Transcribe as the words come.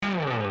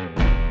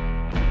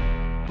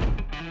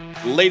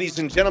Ladies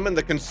and gentlemen,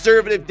 the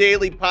Conservative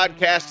Daily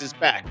Podcast is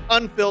back.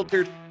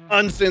 Unfiltered,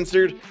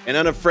 uncensored, and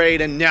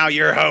unafraid. And now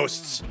your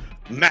hosts,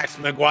 Max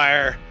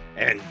McGuire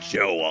and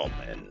Joe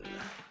Altman.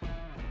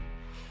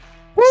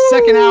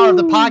 Second hour of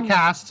the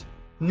podcast,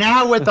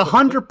 now with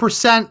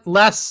 100%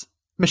 less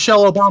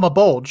Michelle Obama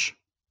bulge,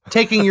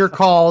 taking your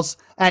calls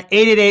at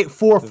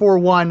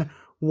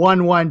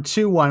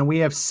 888-441-1121. We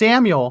have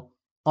Samuel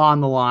on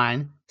the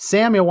line.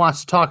 Samuel wants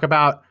to talk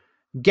about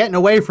getting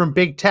away from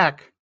big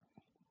tech.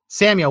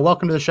 Samuel,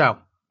 welcome to the show.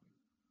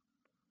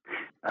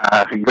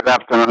 Good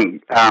afternoon.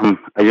 I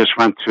just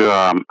want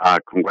to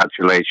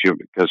congratulate you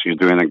because you're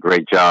doing a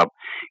great job,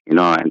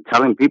 and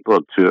telling people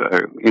to,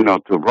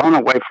 to run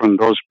away from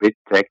those big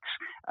techs.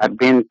 I've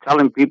been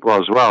telling people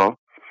as well,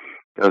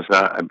 because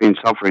I've been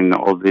suffering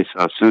all this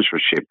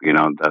censorship,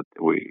 that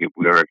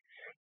we're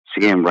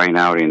seeing right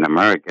now in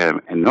America,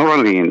 and not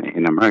only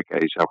in America,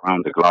 it's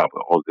around the globe.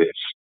 All these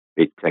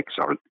big techs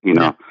are,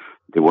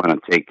 they want to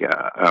take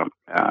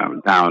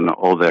down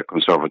all the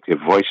conservative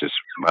voices,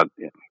 but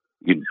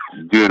you're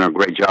doing a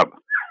great job.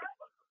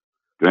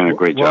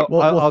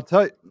 I'll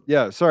tell you.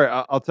 Yeah, sorry.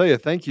 I'll tell you.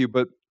 Thank you.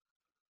 But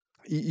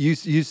you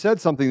said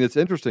something that's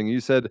interesting.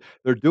 You said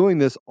they're doing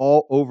this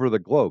all over the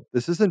globe.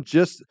 This isn't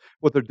just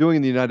what they're doing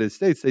in the United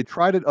States. They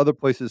tried it other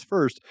places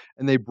first,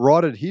 and they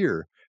brought it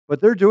here.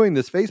 But they're doing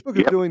this. Facebook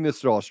is doing this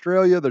to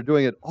Australia. They're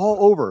doing it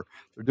all over.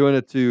 They're doing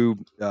it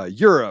to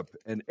Europe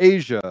and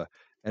Asia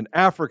and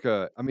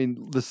Africa. I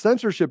mean, the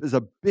censorship is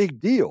a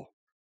big deal.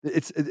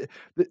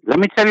 Let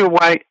me tell you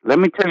why.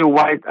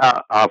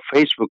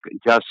 Facebook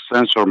just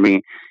censored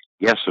me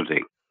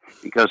yesterday,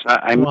 because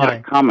I made a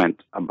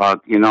comment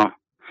about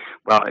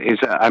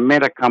I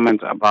made a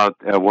comment about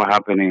what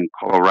happened in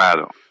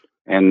Colorado,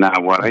 and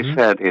what I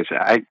said is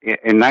I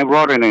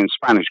wrote it in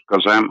Spanish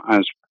because I'm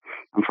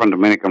from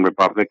Dominican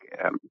Republic,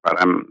 but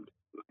I'm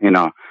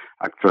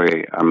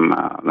actually I'm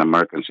an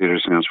American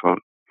citizen as well.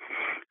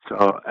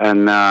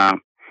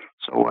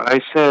 So what I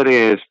said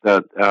is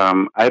that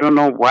I don't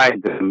know why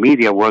the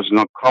media was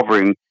not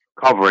covering,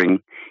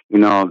 giving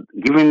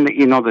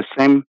the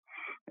same,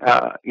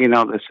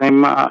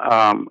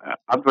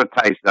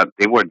 advertise that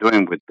they were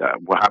doing with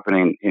what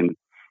happened in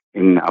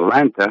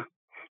Atlanta,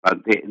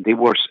 but they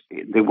were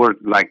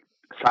like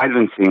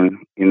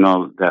silencing,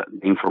 the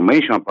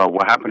information about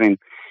what happened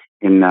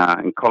in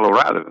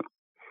Colorado,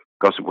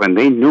 because when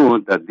they knew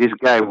that this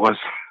guy was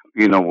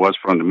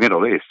from the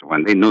Middle East,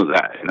 when they knew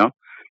that,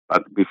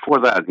 But before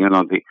that, they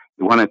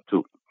wanted to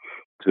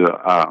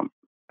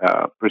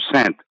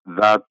present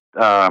that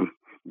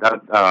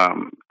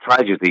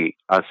tragedy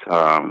as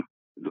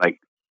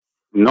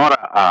not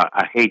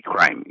a hate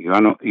crime. You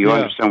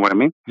understand what I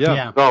mean?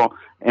 Yeah. So,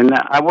 and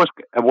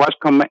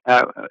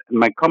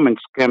my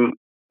comments came,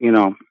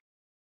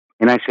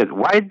 and I said,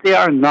 why they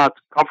are not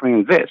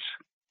covering this?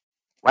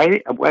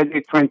 Why are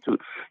they trying to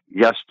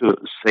just to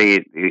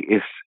say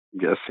it's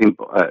just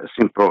simple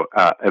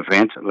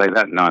event like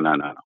that? No.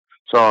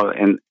 So,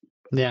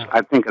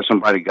 I think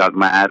somebody got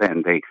mad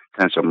and they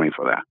censored me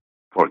for that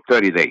for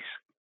 30 days.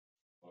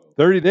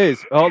 30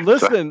 days. Oh,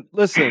 listen.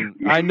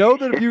 I know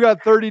that if you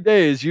got 30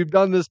 days, you've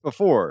done this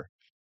before.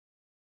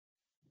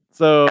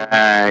 So,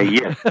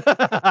 yes.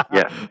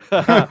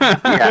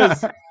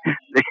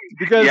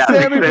 Because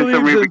Sammy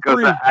believes in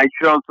because I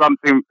showed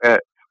something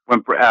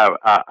when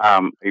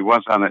it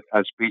was on a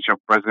speech of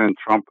President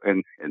Trump,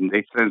 and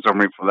they censored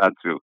me for that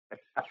too.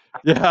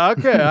 Yeah,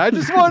 okay. I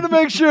just wanted to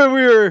make sure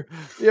we're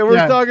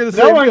talking the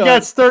same. No one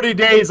gets 30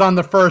 days on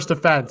the first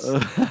offense.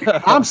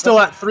 I'm still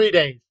at 3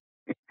 days.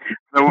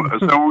 So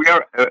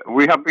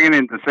we have been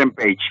in the same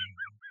page.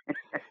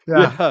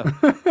 Yeah.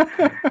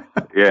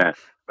 Yeah.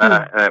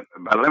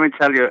 But let me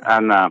tell you,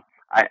 and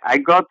I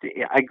got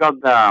the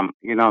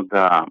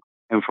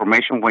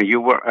information when we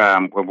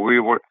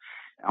were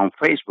on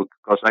Facebook,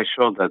 because I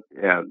showed that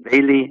the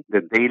daily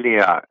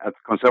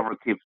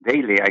conservative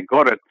daily. I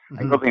got it.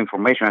 Mm-hmm. I got the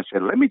information. I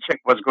said, let me check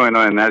what's going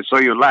on, and I saw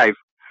you live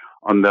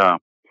on the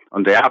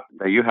app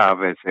that you have.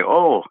 I say,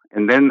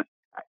 and then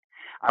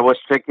I was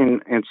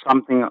checking in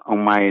something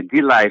on my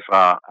DLive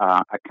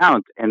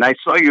account, and I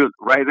saw you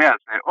right there. I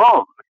said,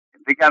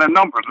 they got a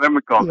number. Let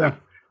me call them.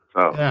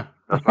 So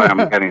that's why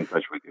I'm getting in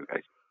touch with you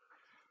guys.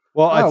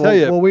 Well, I tell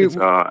you,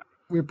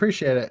 we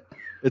appreciate it.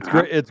 It's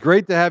great. It's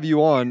great to have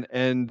you on.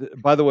 And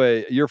by the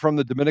way, you're from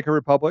the Dominican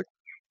Republic?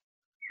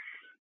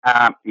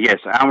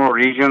 Yes, I'm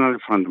originally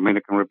from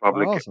Dominican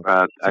Republic,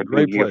 but I've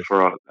been here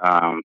for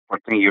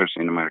 14 years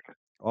in America.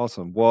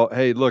 Awesome. Well,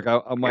 hey, look,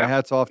 my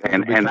hat's off to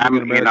you. And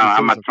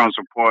I'm a Trump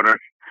supporter.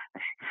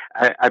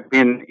 I've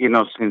been,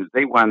 since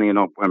day one,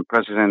 when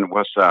President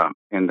was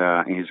in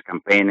his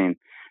campaign in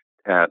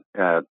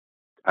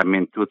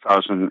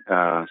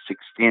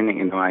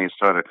 2016, I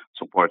started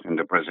supporting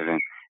the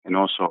president, and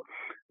also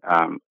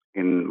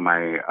in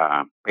my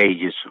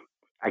pages.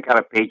 I got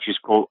a page. It's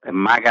called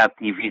MAGA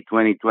TV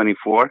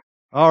 2024.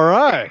 All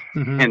right.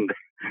 Mm-hmm. And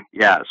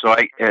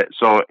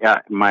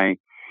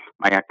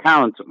my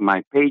account,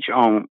 my page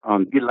on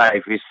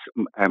DLive is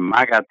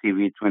MAGA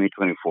TV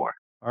 2024.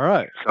 All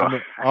right. So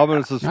I'm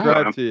going to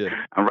subscribe to you.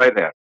 I'm right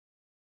there.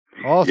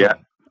 Awesome. Yeah.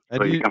 And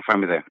So you can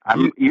find me there.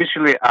 I'm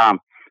usually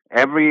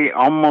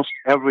almost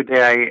every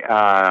day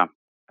I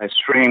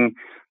stream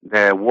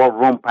the War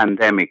Room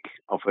Pandemic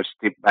of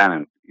Steve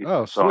Bannon.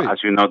 Oh, So sweet.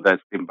 as you know, that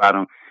Steve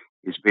Bannon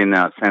has been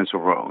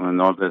censored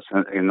in all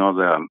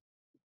the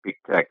big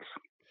techs.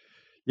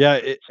 Yeah.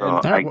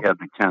 So I get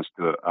the chance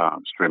to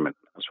stream it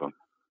as well.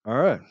 All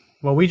right.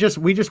 Well, we just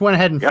went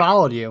ahead and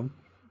followed you.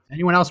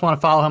 Anyone else want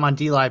to follow him on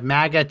DLive?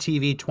 MAGA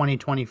TV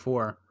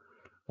 2024.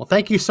 Well,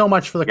 thank you so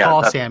much for the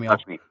call, Samuel.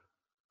 That's me.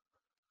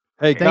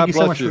 Hey, thank you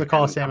so much for the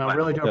call, Samuel. I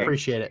really do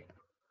appreciate it.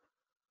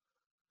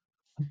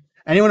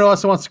 Anyone who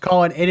also wants to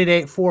call in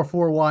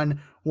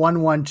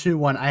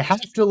 888-441-1121. I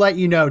have to let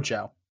you know,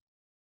 Joe.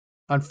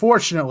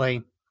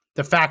 Unfortunately,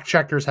 the fact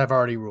checkers have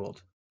already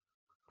ruled.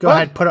 Go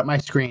ahead, put up my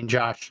screen,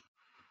 Josh.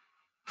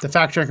 The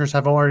fact checkers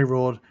have already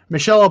ruled.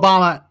 Michelle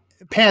Obama,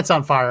 pants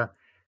on fire,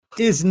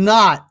 is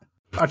not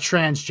a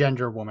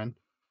transgender woman.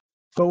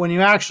 But when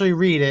you actually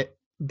read it,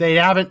 they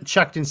haven't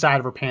checked inside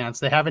of her pants.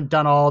 They haven't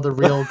done all the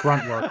real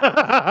grunt work.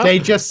 They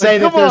just say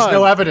that there's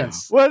no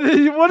evidence. What are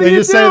you doing? They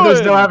just say there's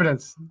no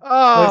evidence.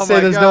 Oh, they say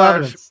there's no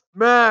evidence.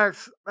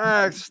 Max,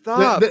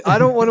 stop. I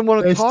don't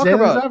want to talk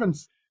about it.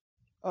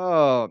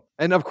 Oh,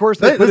 and of course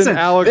they put in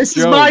Alex This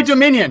Jones. is my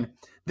dominion.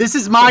 This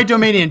is my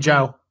dominion,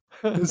 Joe.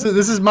 This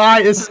is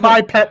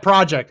my pet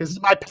project. This is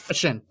my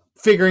passion,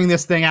 figuring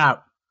this thing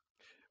out.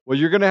 Well,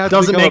 you're going to have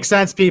Doesn't make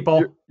sense,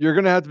 people. You're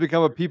going to have to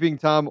become a peeping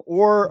Tom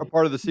or a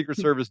part of the Secret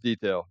Service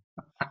detail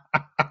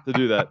to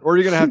do that. Or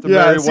you're going to have to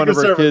marry one of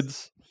our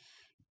kids.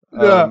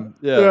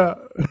 Yeah.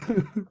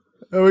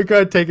 We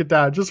gotta take it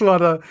down. I just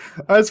wanted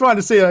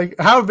to see, like,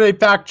 how have they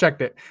fact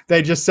checked it?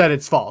 They just said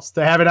it's false.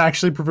 They haven't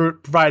actually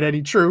provided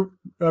any true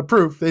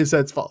proof. They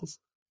said it's false.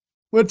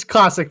 What's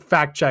classic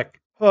fact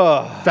check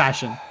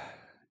fashion?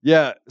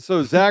 Yeah.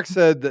 So Zach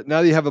said that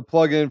now that you have a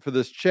plug-in for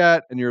this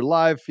chat and your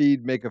live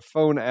feed, make a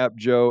phone app,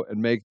 Joe,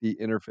 and make the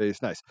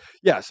interface nice.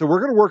 Yeah. So we're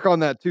going to work on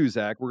that too,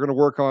 Zach. We're going to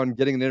work on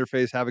getting an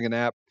interface, having an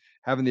app,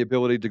 having the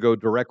ability to go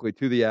directly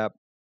to the app,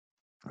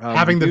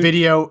 having the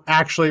video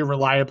actually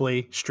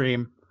reliably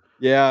stream.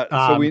 Yeah.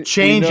 So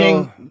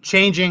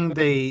changing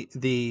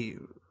the.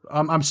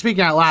 I'm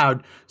speaking out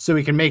loud so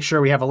we can make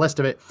sure we have a list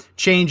of it.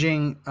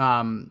 Changing.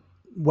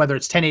 Whether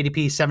it's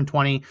 1080p,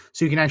 720,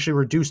 so you can actually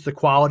reduce the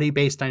quality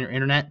based on your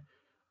internet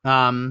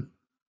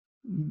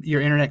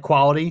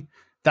quality.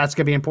 That's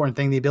going to be an important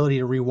thing. The ability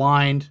to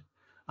rewind.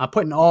 I'm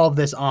putting all of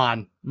this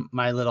on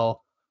my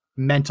little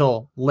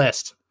mental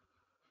list.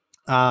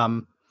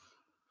 But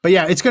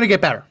yeah, it's going to get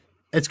better.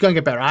 It's going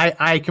to get better.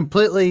 I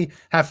completely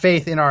have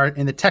faith in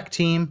the tech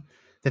team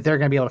that they're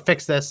going to be able to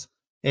fix this.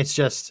 It's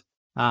just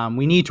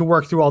we need to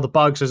work through all the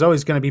bugs. There's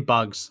always going to be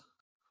bugs,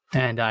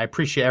 and I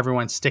appreciate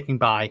everyone sticking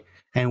by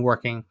and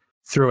working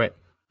through it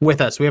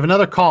with us. We have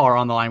another caller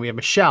on the line. We have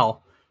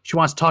Michelle. She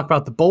wants to talk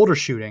about the Boulder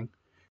shooting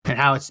and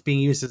how it's being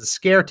used as a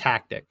scare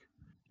tactic.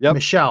 Yep.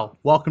 Michelle,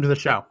 welcome to the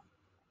show.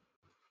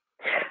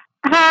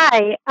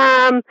 Hi.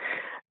 Joel,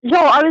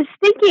 I was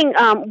thinking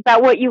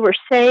about what you were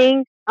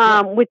saying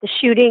with the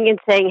shooting and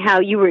saying how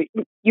I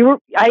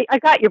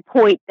got your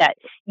point that,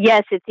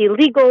 yes, it's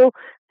illegal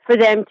for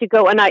them to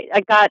go, and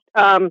I got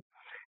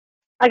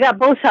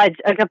both sides.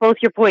 I got both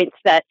your points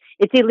that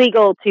it's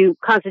illegal to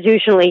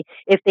constitutionally,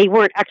 if they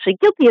weren't actually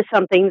guilty of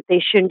something, they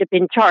shouldn't have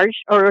been charged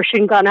or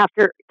shouldn't have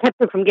kept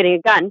them from getting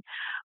a gun.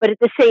 But at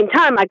the same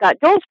time, I got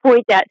Joel's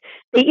point that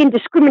they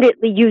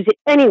indiscriminately use it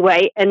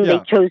anyway, and they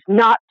chose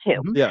not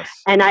to.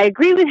 Yes. And I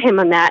agree with him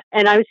on that.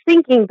 And I was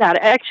thinking about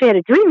it. I actually had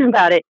a dream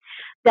about it,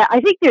 that I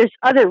think there's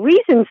other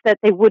reasons that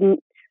they wouldn't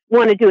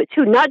want to do it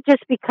too, not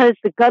just because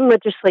the gun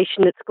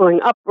legislation that's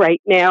going up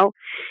right now,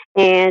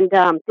 and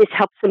this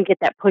helps them get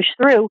that push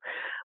through,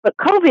 but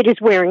COVID is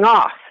wearing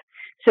off.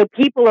 So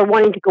people are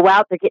wanting to go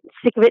out, they're getting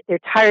sick of it, they're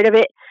tired of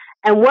it.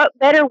 And what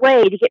better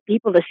way to get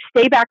people to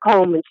stay back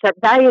home and start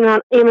buying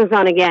on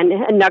Amazon again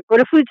and not go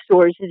to food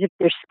stores is if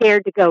they're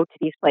scared to go to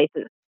these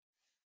places.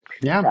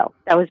 Yeah. So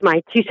that was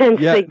my 2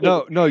 cents. Yeah,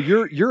 no,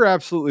 you're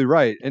absolutely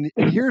right. And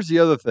here's the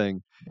other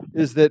thing,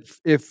 is that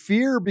if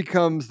fear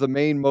becomes the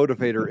main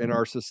motivator in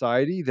our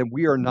society, then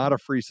we are not a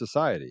free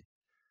society.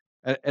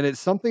 And it's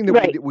something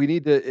that we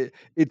need to,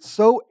 it's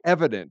so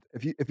evident.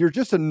 If you're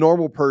just a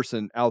normal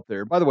person out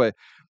there, by the way,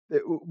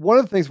 one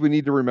of the things we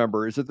need to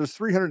remember is that there's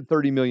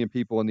 330 million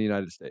people in the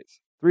United States,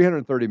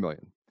 330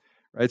 million,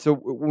 right? So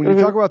when you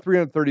talk about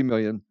 330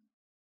 million,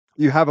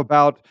 you have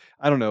about,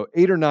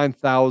 8,000 or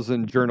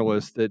 9,000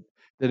 journalists that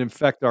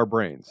infect our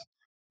brains.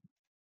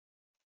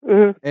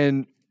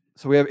 And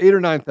so we have 8,000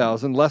 or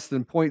 9,000, less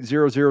than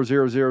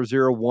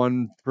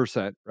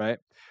 0.00001%, right?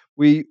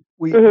 We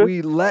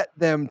let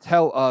them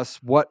tell us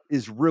what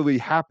is really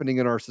happening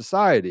in our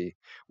society.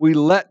 We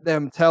let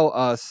them tell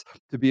us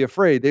to be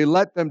afraid. They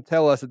let them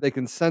tell us that they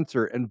can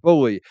censor and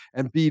bully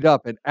and beat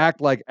up and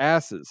act like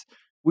asses.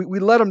 We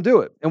let them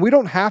do it, and we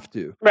don't have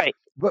to. Right.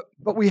 But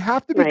we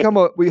have to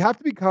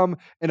become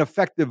an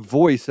effective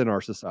voice in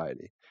our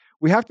society.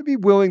 We have to be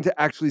willing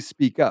to actually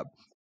speak up.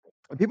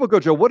 And people go,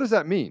 Joe, what does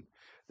that mean?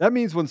 That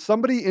means when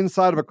somebody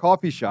inside of a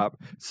coffee shop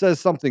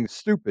says something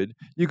stupid,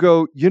 you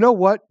go, you know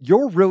what?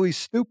 You're really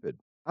stupid.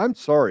 I'm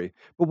sorry.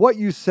 But what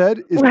you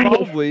said is Right.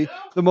 probably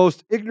the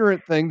most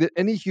ignorant thing that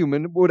any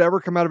human would ever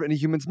come out of any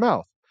human's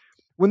mouth.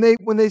 When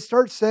they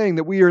start saying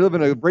that we are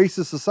living in a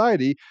racist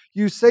society,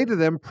 you say to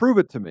them, prove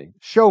it to me.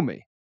 Show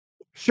me.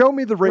 Show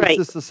me the racist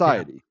Right.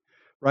 society,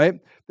 right?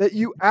 That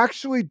you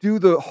actually do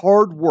the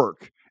hard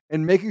work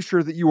and making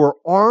sure that you are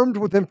armed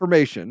with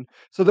information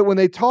so that when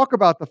they talk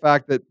about the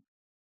fact that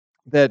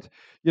that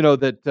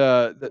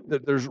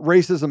there's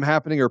racism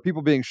happening or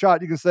people being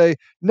shot, you can say,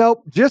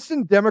 nope, just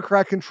in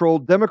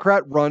Democrat-controlled,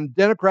 Democrat-run,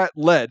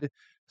 Democrat-led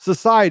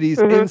societies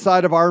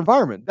inside of our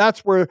environment.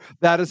 That's where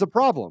that is a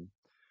problem.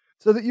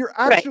 So that you're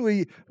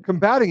actually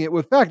combating it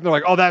with fact. And they're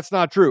like, oh, that's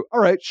not true. All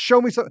right, show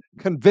me something.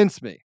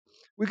 Convince me.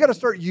 We got to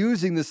start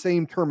using the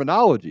same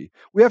terminology.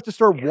 We have to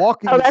start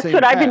walking the same that's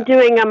what I've been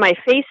doing on my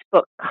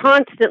Facebook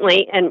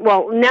constantly. And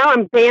well, now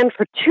I'm banned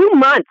for 2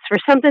 months for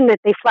something that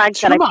they flagged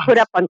that I put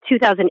up on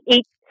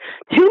 2008.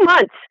 2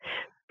 months.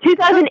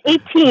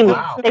 2018.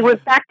 Wow. They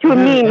went back to a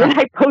meme that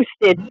I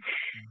posted.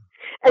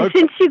 And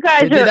since you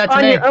guys are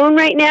on your own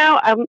right now,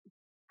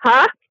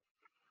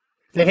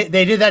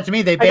 They did that to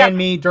me. They banned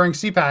me during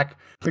CPAC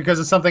because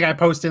of something I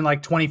posted in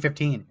like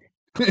 2015.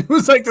 It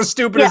was like the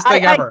stupidest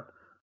thing ever.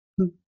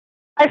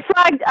 They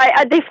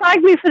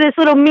flagged me for this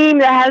little meme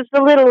that has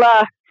the little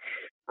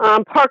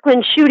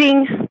Parkland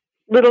shooting,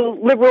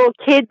 little liberal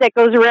kid that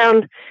goes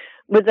around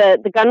with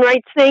the gun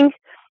rights thing.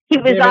 He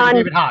was on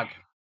David Hogg.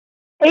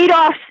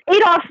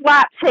 Adolf's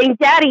lap saying,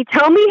 "Daddy,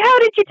 tell me, how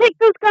did you take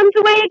those guns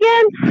away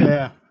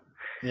again?"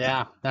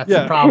 Yeah, that's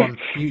the problem.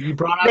 You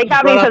brought up, they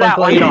got me for that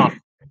one. Adolf.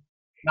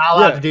 Not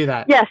allowed to do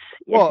that. Yes.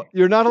 Well,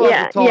 you're not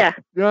allowed to talk.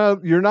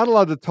 You're not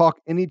allowed to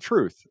talk any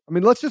truth. I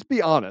mean, let's just be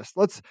honest.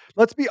 Let's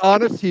be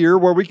honest here,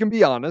 where we can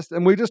be honest,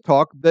 and we just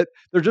talk that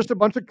they're just a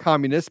bunch of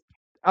communists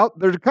out.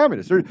 They're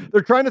communists.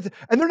 They're trying to,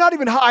 and they're not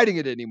even hiding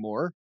it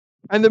anymore.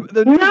 And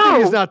the news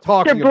media is not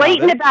talking. They're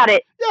blatant about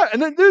it. Yeah,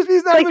 and the news media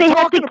is not even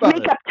talking about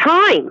it. They have to make up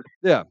time.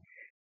 Yeah.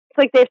 It's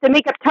like they have to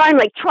make up time.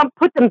 Like Trump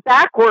put them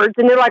backwards,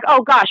 and they're like,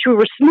 "Oh gosh, we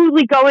were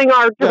smoothly going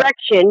our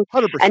direction,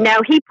 100%. and now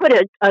he put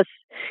a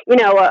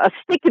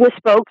stick in the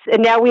spokes,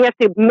 and now we have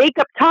to make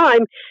up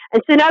time."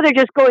 And so now they're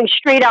just going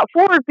straight out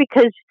forward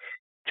because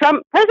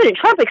President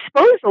Trump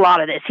exposed a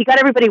lot of this. He got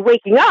everybody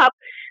waking up.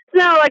 So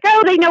now, like,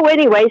 oh, they know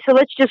anyway, so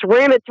let's just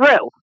ram it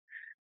through.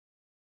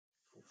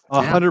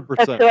 100%.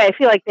 That's the way I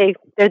feel like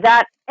they're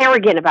that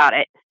arrogant about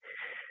it.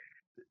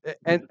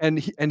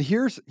 And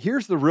here's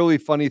the really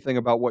funny thing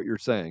about what you're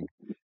saying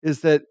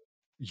is that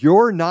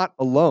you're not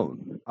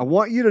alone. I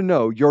want you to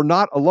know you're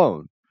not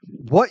alone.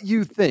 What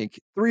you think,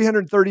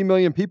 330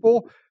 million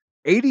people,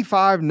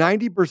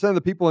 85-90% of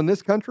the people in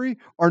this country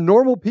are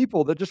normal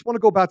people that just want to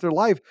go about their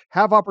life,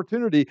 have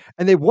opportunity,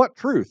 and they want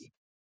truth.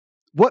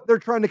 What they're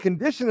trying to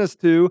condition us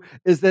to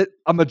is that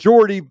a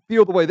majority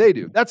feel the way they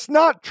do. That's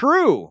not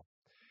true.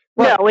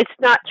 No, it's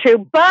not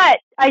true. But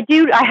I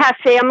have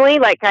family,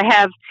 like I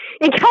have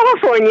in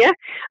California.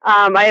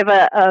 I have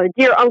a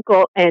dear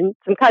uncle and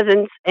some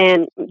cousins,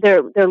 and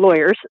they're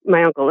lawyers.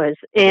 My uncle is,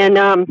 and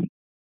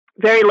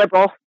very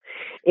liberal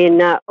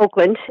in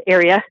Oakland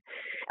area,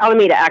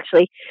 Alameda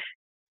actually.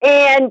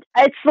 And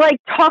it's like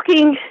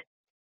talking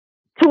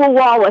to a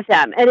wall with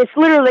them. And it's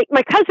literally,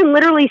 my cousin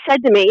literally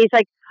said to me, he's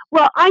like,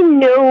 "Well, I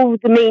know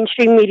the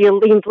mainstream media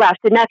leans left,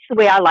 and that's the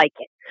way I like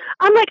it."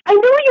 I'm like, "I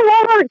know you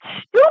all aren't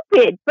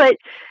stupid, but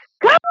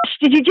gosh,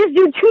 did you just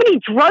do too many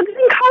drugs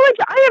in college?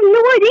 I have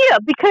no idea,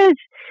 because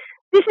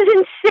this is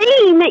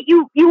insane that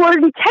you are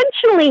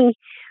intentionally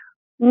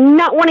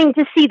not wanting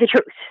to see the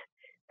truth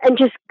and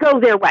just go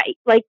their way.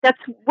 Like,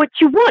 that's what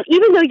you want,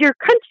 even though your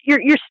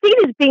state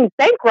is being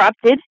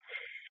bankrupted,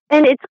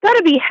 and it's got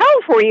to be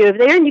hell for you over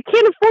there, and you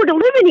can't afford to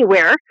live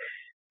anywhere,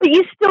 but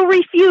you still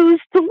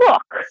refuse to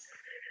look.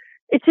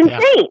 It's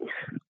insane."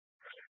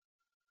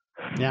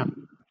 Yeah.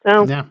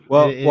 So, yeah.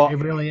 Well, it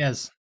really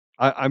is.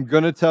 I'm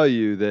going to tell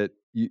you that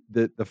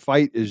that the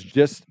fight is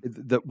just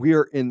that we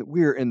are in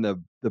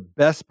the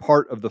best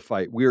part of the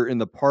fight. We are in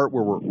the part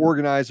where we're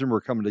organizing,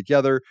 we're coming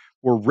together,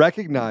 we're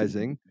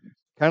recognizing,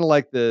 kind of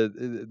like the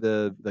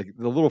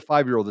little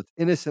 5-year-old that's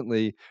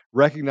innocently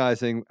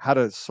recognizing how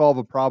to solve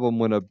a problem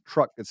when a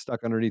truck gets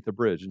stuck underneath the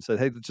bridge and said,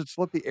 "Hey, just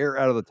let the air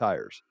out of the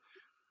tires."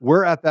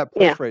 We're at that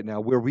place right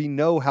now where we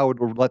know how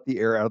to let the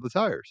air out of the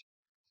tires.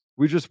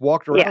 We just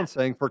walked around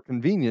saying, for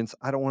convenience,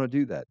 I don't want to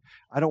do that.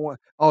 I don't want,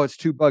 it's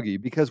too buggy,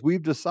 because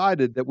we've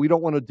decided that we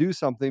don't want to do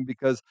something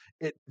because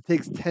it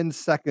takes 10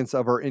 seconds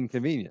of our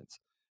inconvenience.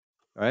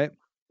 Right?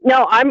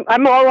 No,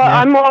 I'm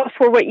all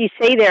for what you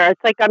say there.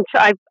 It's like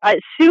as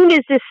soon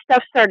as this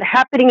stuff started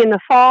happening in the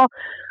fall,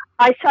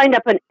 I signed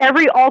up on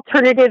every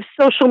alternative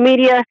social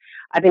media.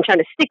 I've been trying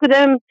to stick with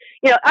them.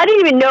 I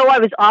didn't even know I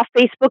was off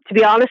Facebook, to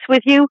be honest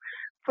with you,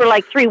 for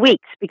like 3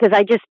 weeks, because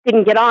I just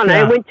didn't get on.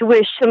 I went to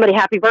wish somebody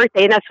happy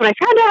birthday, and that's when I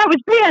found out I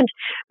was banned,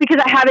 because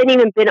I haven't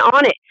even been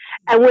on it.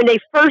 And when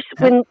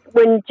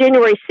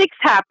January 6th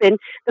happened,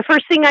 the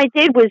first thing I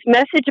did was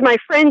message my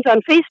friends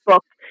on Facebook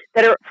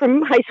that are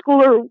from high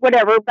school or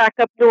whatever back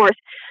up north,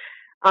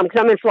 because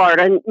I'm in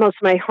Florida and most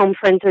of my home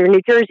friends are in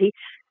New Jersey.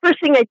 First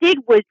thing I did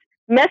was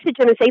message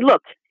them and say,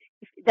 look,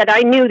 that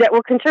I knew that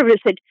were conservative,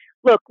 said,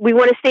 look, we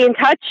want to stay in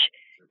touch.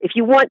 If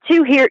you want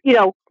to, here,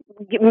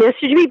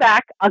 message me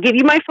back. I'll give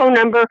you my phone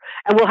number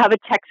and we'll have a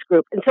text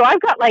group. And so I've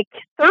got like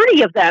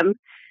 30 of them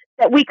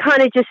that we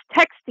kind of just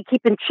text to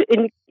keep in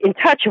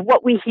touch of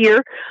what we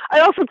hear. I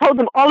also told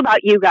them all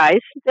about you guys.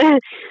 So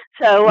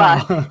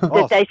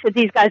that I said,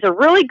 these guys are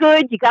really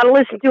good. You got to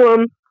listen to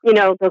them.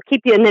 They'll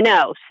keep you in the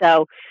know.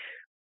 So,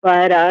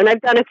 but, and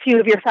I've done a few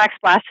of your fax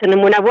blasts. And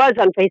then when I was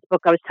on Facebook,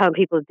 I was telling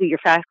people to do your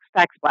fax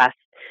blasts.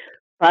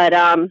 But,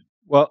 I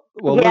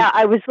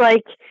was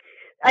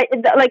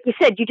like you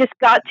said, you just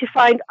got to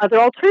find other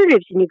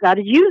alternatives and you got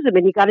to use them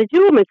and you got to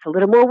do them. It's a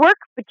little more work,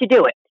 but you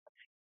do it.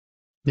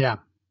 Yeah.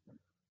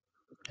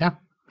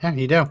 Yeah,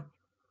 you do.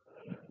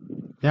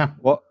 Yeah.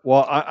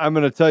 Well, I'm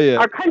going to tell you,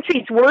 our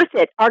country's worth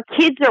it. Our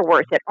kids are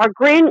worth it.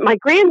 My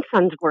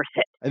grandson's worth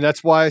it. And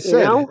that's why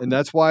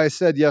I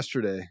said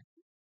yesterday,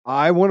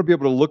 I want to be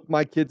able to look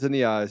my kids in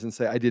the eyes and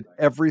say, I did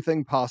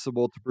everything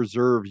possible to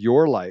preserve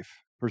your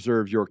life,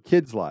 preserve your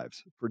kids'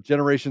 lives for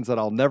generations that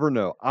I'll never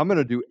know. I'm going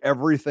to do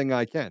everything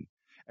I can.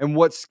 And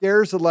what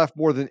scares the left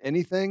more than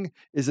anything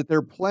is that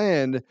their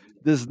plan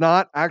does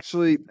not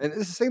actually, and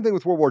it's the same thing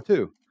with World War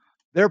II.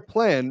 Their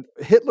plan,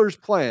 Hitler's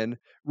plan,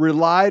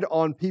 relied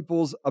on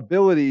people's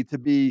ability to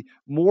be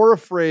more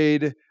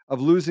afraid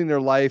of losing their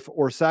life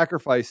or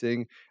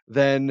sacrificing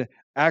than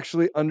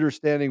actually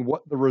understanding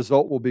what the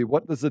result will be.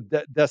 What does the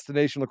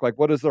destination look like?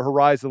 What does the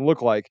horizon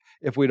look like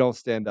if we don't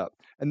stand up?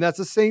 And that's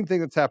the same thing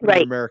that's happening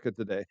in America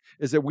today,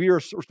 is that we are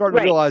starting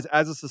to realize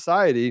as a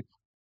society,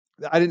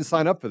 I didn't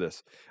sign up for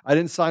this. I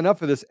didn't sign up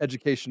for this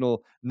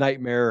educational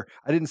nightmare.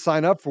 I didn't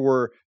sign up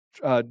for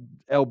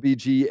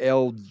LBG,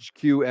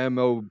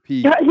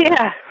 LQMOP.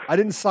 Yeah. I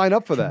didn't sign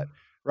up for that,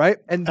 right?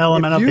 And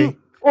LMNOP.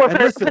 Or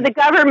for the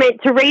government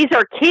to raise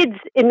our kids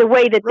in the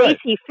way that they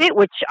see fit,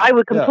 which I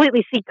would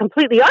completely see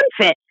completely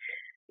unfit.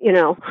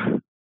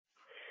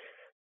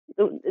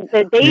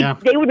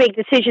 They would make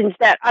decisions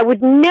that I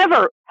would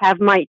never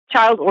have my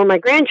child or my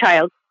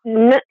grandchild,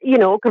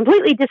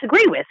 completely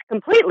disagree with,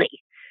 completely.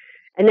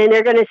 And then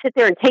they're going to sit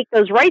there and take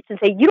those rights and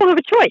say, you don't have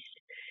a choice.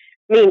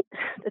 I mean,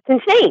 that's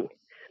insane.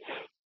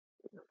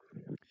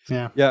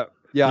 Yeah.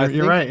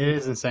 You're right. It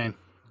is insane.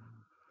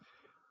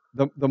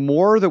 The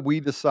more that we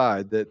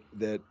decide that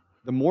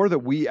the more that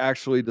we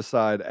actually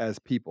decide as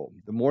people,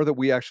 the more that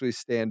we actually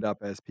stand up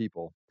as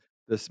people,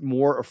 the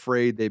more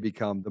afraid they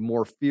become, the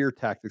more fear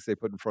tactics they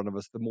put in front of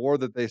us, the more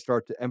that they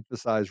start to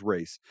emphasize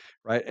race,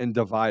 right, and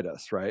divide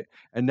us, right.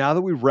 And now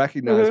that we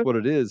recognize what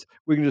it is,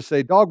 we can just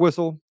say dog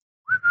whistle.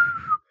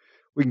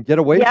 We can get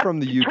away from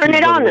the YouTube. Turn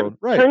it on them.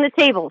 Right. Turn the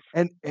tables.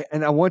 And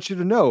I want you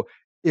to know,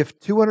 if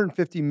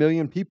 250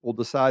 million people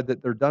decide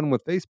that they're done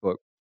with Facebook,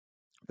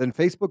 then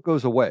Facebook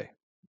goes away.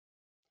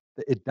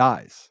 It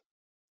dies.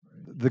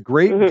 The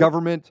great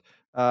government,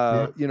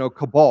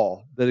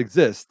 cabal that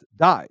exists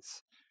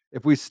dies.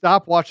 If we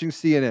stop watching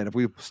CNN, if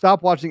we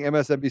stop watching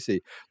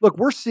MSNBC, look,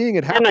 we're seeing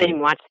it happen. I don't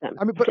even watch them.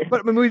 I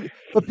mean,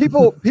 but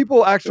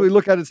people actually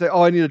look at it and say,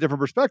 "Oh, I need a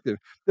different perspective."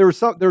 There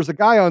was a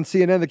guy on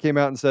CNN that came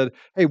out and said,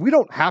 "Hey, we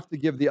don't have to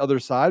give the other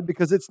side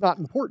because it's not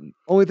important.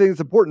 Only thing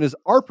that's important is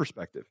our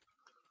perspective."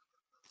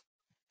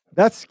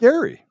 That's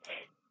scary.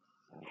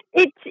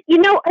 It's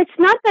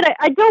not that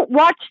I don't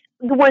watch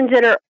the ones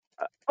that are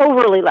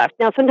overly left.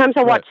 Now, sometimes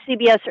I watch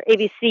CBS or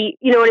ABC,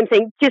 you know what I'm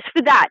saying? Just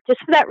for that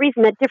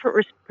reason, that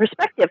different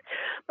perspective.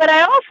 But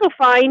I also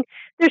find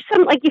there's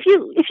some, like if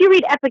you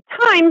read Epic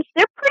Times,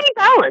 they're pretty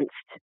balanced.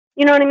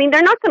 You know what I mean?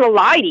 They're not going to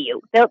lie to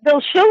you.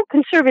 They'll show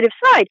conservative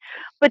side,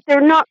 but they're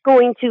not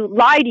going to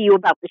lie to you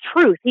about the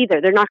truth either.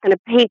 They're not going to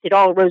paint it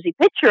all rosy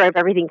picture of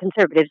everything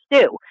conservatives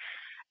do.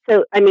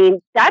 So, I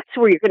mean, that's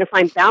where you're going to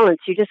find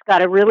balance. You just got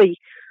to really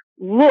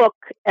look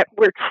at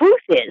where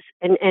truth is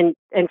and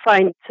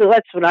find. So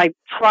that's what I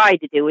try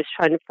to do, is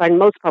trying to find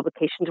most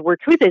publications where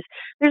truth is.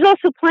 There's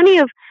also plenty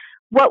of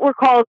what were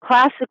called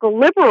classical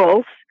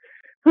liberals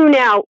who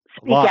now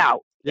speak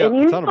out. Yeah,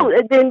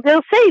 and then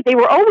they'll say they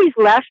were always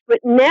left, but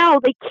now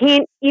they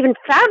can't even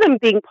fathom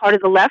being part of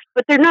the left,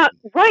 but they're not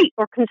right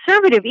or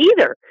conservative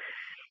either.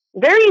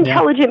 Very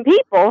intelligent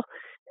people,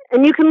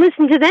 and you can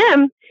listen to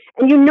them,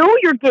 and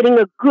you're getting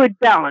a good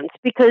balance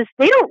because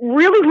they don't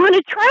really want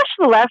to trash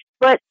the left,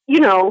 but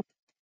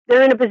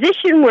they're in a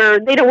position where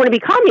they don't want to be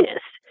communist.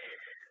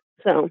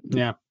 So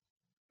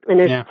and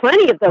there's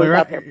plenty of those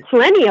out there,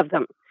 plenty of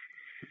them.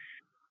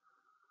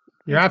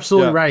 You're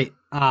absolutely right.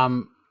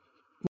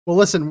 Well,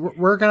 listen,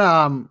 we're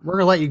gonna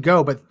let you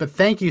go, but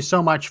thank you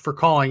so much for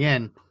calling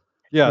in.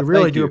 Yeah, we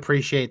really do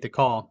appreciate the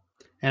call,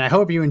 and I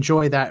hope you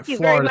enjoy that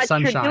Florida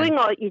sunshine. Thank you very much for doing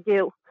all you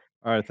do.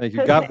 All right, thank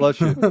you. God bless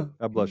you.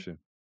 God bless you.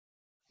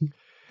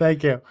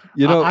 Thank you.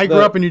 I grew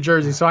up in New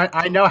Jersey, so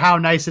I know how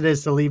nice it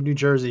is to leave New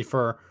Jersey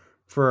for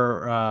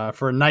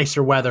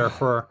nicer weather,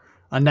 for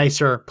a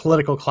nicer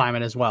political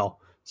climate as well.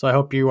 So I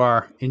hope you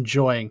are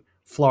enjoying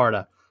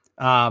Florida.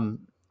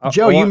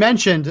 Joe, you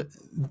mentioned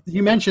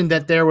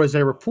that there was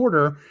a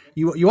reporter.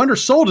 You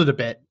undersold it a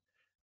bit.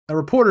 A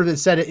reporter that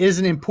said it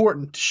isn't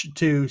important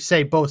to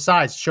say both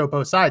sides, show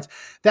both sides.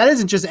 That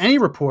isn't just any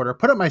reporter.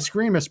 Put up my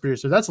screen, Mr.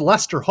 Producer. That's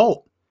Lester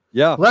Holt.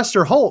 Yeah.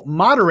 Lester Holt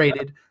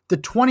moderated the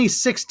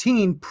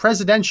 2016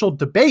 presidential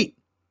debate.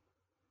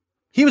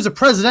 He was a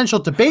presidential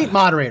debate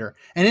moderator.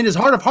 And in his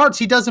heart of hearts,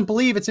 he doesn't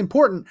believe it's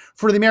important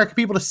for the American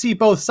people to see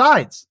both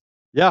sides.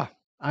 Yeah.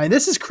 I mean,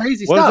 this is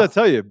crazy stuff. What does that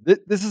tell you?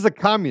 This is a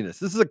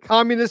communist. This is a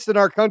communist in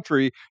our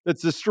country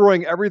that's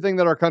destroying everything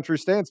that our country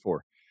stands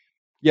for.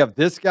 You have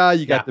this guy,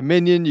 you got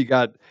Dominion, you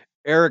got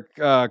Eric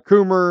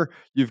Coomer,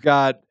 you've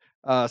got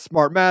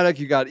Smartmatic,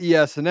 you got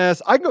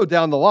ES&S. I can go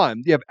down the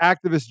line. You have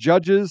activist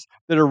judges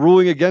that are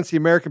ruling against the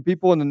American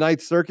people in the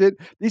Ninth Circuit.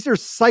 These are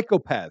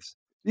psychopaths.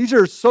 These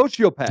are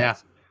sociopaths. Yeah.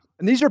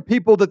 And these are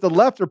people that the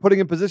left are putting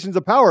in positions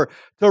of power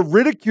to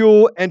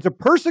ridicule and to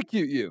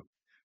persecute you.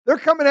 They're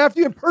coming after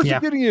you and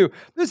persecuting you.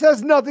 This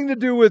has nothing to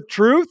do with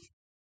truth.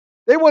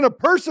 They want to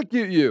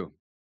persecute you.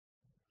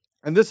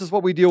 And this is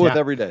what we deal with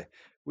every day.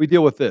 We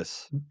deal with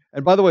this.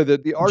 And by the way,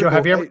 the article... Joe,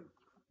 have you ever...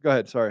 Go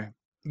ahead, sorry.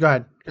 Go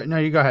ahead. No,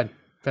 you go ahead.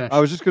 Finish. I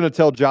was just going to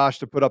tell Josh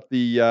to put up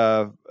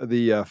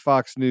the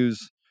Fox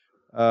News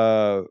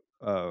article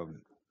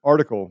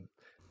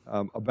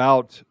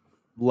about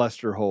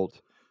Lester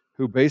Holt,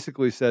 who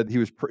basically said he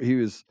was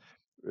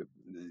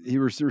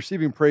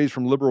receiving praise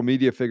from liberal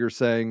media figures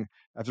saying,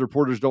 after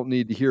reporters don't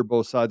need to hear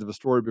both sides of a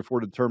story before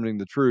determining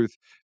the truth,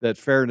 that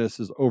fairness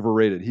is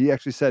overrated. He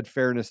actually said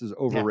fairness is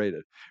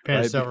overrated,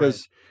 right?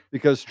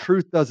 Because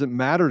truth doesn't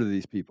matter to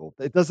these people.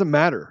 It doesn't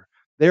matter.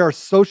 They are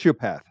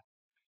sociopathic.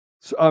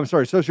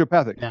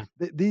 Yeah.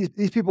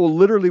 These people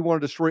literally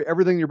want to destroy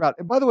everything you're about.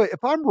 And by the way,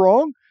 if I'm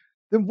wrong,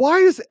 then why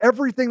is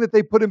everything that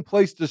they put in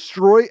place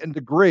destroy and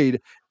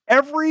degrade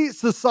every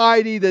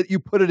society that you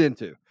put it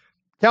into?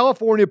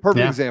 California,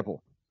 perfect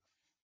example.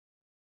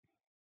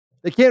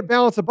 They can't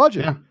balance a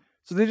budget,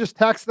 so they just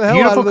tax the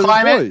hell out of the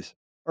employees.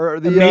 Or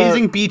the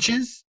amazing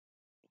beaches,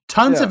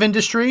 tons of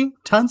industry,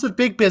 tons of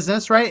big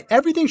business. Right,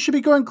 everything should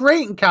be going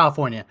great in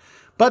California,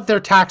 but they're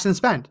tax and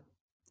spend,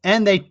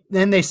 and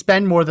they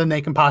spend more than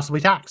they can possibly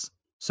tax.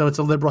 So it's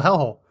a liberal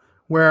hellhole.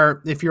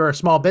 Where if you're a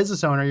small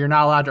business owner, you're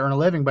not allowed to earn a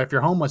living, but if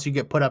you're homeless, you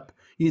get put up.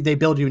 They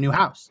build you a new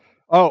house.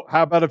 Oh,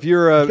 how about if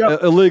you're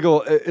a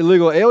illegal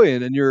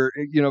alien and you're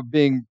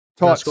being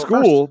taught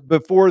school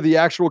before the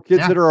actual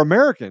kids that are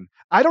American?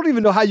 I don't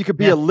even know how you could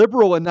be a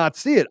liberal and not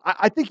see it.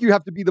 I think you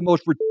have to be the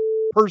most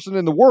person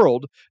in the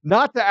world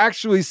not to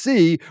actually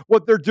see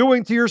what they're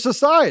doing to your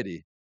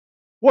society.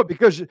 What?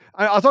 Because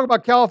I'll talk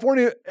about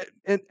California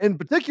in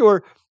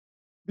particular.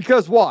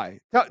 Because why?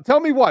 Tell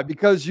me why.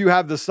 Because you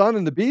have the sun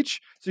and the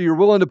beach, so you're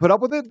willing to put up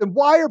with it? Then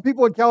why are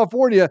people in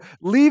California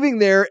leaving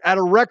there at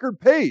a record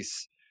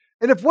pace?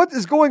 And if what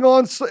is going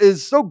on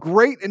is so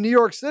great in New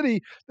York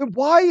City, then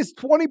why is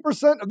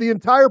 20% of the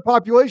entire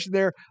population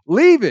there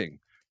leaving?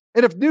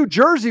 And if New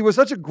Jersey was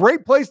such a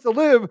great place to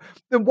live,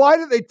 then why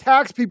did they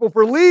tax people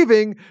for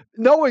leaving,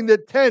 knowing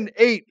that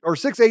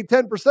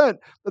 10%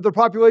 of the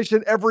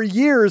population every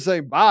year is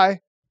saying bye?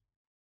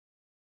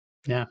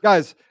 Yeah.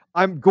 Guys,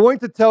 I'm going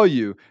to tell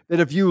you that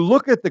if you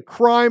look at the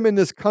crime in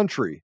this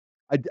country,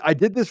 I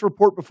did this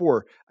report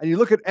before, and you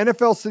look at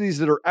NFL cities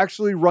that are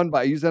actually run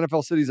by, I use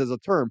NFL cities as a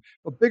term,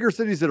 but bigger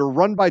cities that are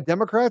run by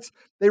Democrats,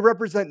 they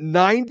represent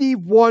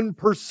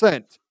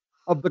 91%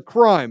 of the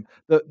crime,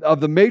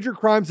 of the major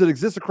crimes that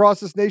exist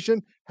across this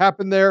nation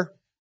happen there,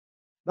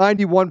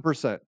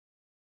 91%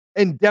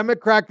 in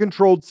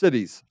Democrat-controlled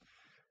cities.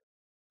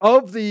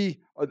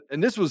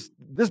 And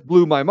this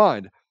blew my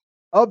mind,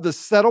 of the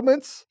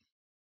settlements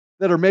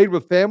that are made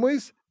with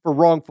families for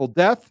wrongful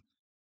death,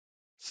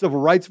 civil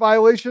rights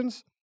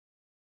violations,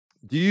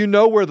 do you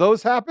know where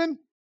those happen?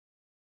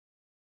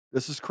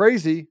 This is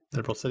crazy.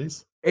 Liberal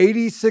cities.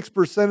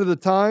 86% of the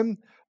time,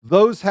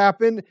 those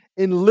happen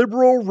in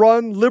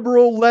liberal-run,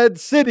 liberal-led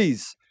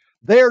cities.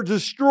 They are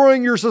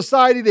destroying your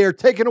society. They are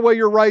taking away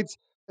your rights,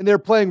 and they're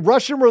playing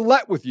Russian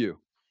roulette with you.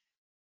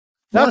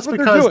 That's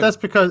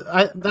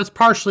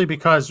partially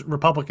because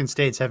Republican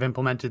states have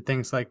implemented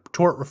things like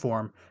tort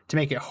reform to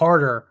make it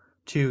harder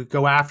to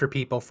go after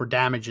people for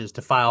damages,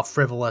 to file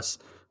frivolous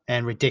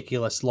and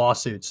ridiculous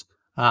lawsuits.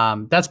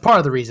 That's part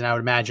of the reason, I would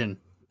imagine,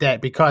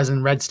 that because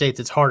in red states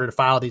it's harder to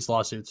file these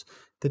lawsuits,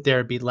 that there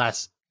would be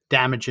less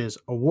damages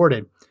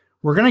awarded.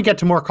 We're going to get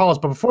to more calls,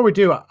 but before we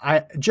do,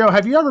 Joe,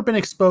 have you ever been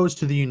exposed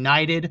to the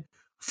United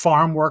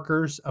Farm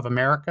Workers of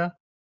America?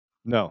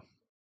 No.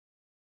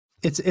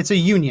 It's a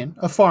union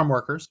of farm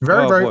workers,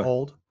 very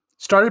old,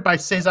 started by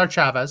Cesar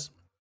Chavez.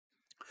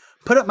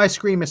 Put up my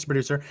screen, Mr.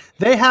 Producer.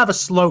 They have a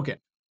slogan,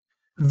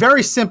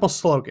 very simple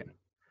slogan,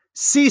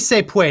 "Si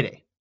se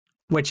puede,"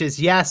 which is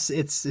yes,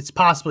 it's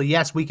possible.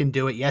 Yes, we can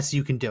do it. Yes,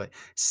 you can do it.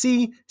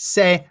 Si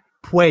se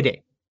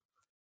puede.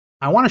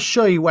 I want to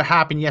show you what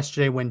happened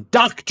yesterday when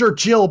Dr.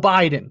 Jill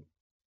Biden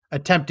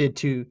attempted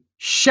to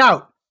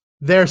shout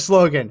their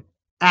slogan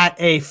at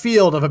a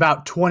field of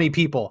about 20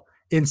 people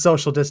in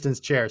social distance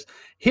chairs.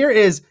 Here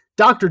is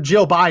Dr.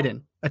 Jill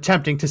Biden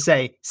attempting to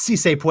say, "Si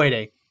se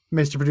puede,"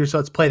 Mr. Producer,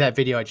 let's play that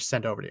video I just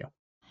sent over to you.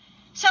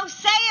 So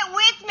say it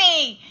with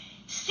me.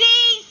 Si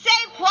se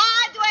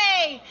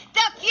puede.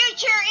 The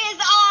future is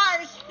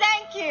ours.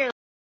 Thank you.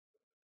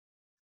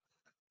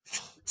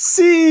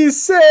 Si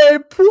se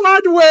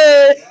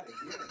puede.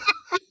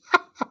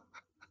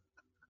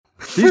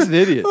 She's an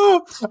idiot.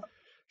 Oh,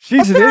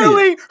 She's an idiot.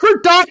 apparently, her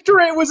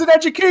doctorate was in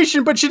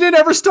education, but she didn't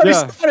ever study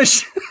Yeah.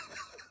 Spanish.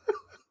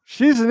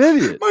 She's an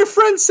idiot. My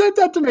friend sent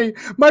that to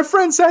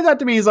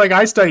me. He's like,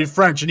 I studied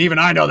French, and even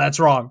I know that's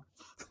wrong.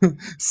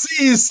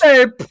 Si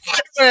se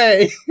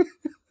puede.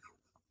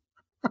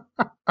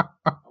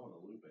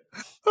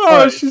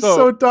 Oh, right, she's so-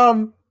 so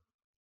dumb.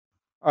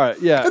 All right,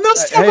 yeah. And they'll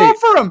still Hey, vote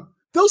for him.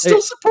 They'll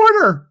still support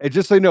her. hey,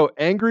 just so you know,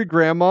 Angry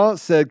Grandma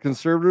said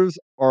conservatives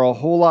are a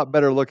whole lot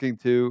better looking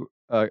too.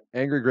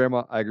 Angry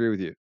Grandma, I agree with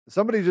you.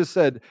 Somebody just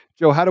said,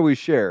 Joe, how do we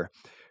share?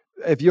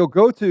 If you'll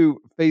go to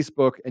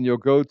Facebook and you'll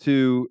go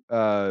to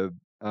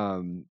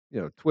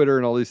Twitter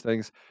and all these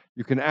things,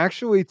 you can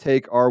actually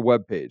take our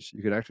webpage.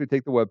 You can actually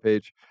take the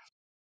webpage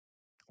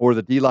or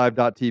the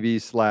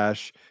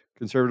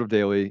dlive.tv/conservative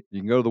daily.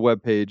 You can go to the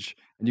webpage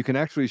and you can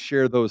actually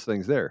share those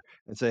things there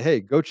and say, hey,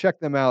 go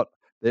check them out.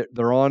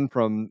 They're on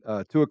from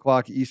 2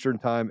 o'clock Eastern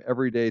time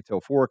every day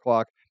till 4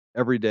 o'clock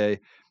every day,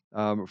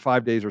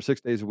 5 days or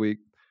 6 days a week.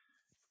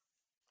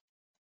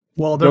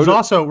 Well, Go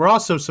to- we're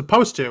also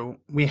supposed to.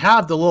 We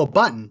have the little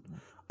button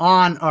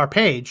on our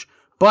page,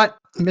 but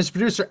Mr.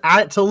 Producer,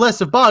 add it to the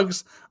list of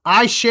bugs.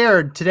 I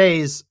shared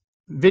today's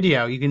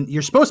video.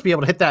 You're supposed to be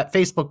able to hit that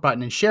Facebook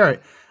button and share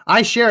it.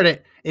 I shared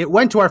it. It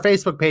went to our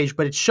Facebook page,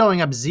 but it's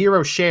showing up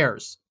 0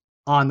 shares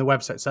on the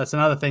website. So that's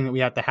another thing that we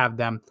have to have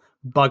them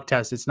bug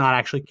test. It's not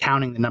actually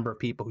counting the number of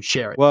people who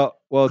share it. Well,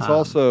 it's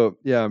also,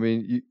 yeah, I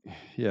mean,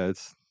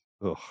 it's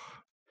going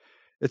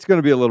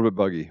to be a little bit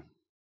buggy,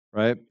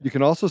 right? You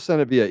can also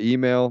send it via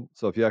email.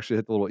 So if you actually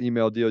hit the little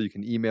email deal, you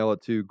can email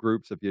it to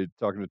groups. If you're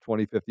talking to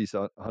 20, 50,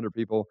 100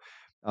 people,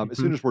 as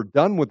soon as we're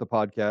done with the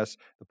podcast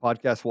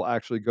will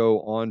actually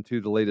go on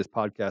to the latest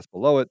podcast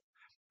below it.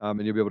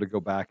 And you'll be able to go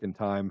back in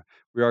time.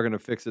 We are going to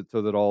fix it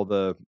so that all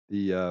the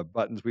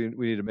buttons, we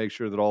need to make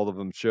sure that all of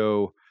them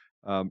show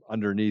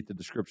underneath the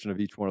description of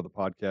each one of the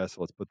podcasts.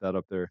 So let's put that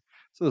up there.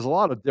 So there's a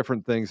lot of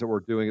different things that we're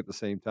doing at the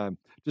same time.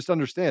 Just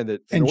understand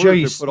that. And Joe,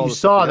 you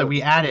saw that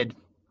we added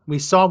the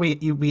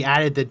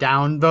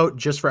downvote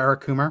just for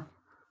Eric Coomer.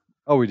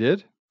 Oh, we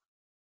did?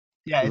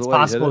 Yeah, it's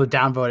possible to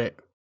downvote it.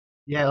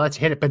 Yeah, let's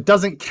hit it, but it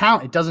doesn't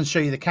count. It doesn't show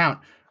you the count,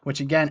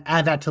 which again,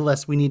 add that to the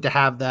list. We need to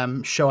have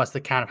them show us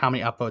the count of how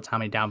many upvotes, how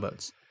many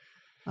downvotes.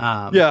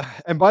 Yeah,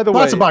 and by the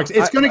way, lots of bugs.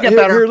 It's going to get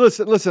better. Here,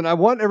 listen. I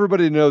want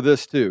everybody to know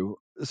this too.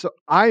 So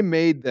I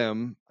made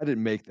them. I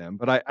didn't make them,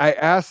 but I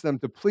asked them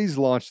to please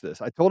launch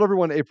this. I told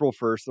everyone April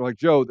 1st. They're like,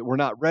 Joe, we're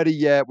not ready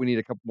yet. We need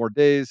a couple more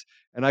days.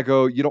 And I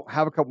go, you don't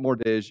have a couple more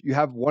days. You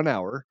have 1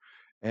 hour.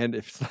 And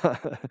if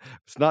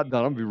it's not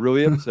done, I'm gonna be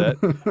really upset,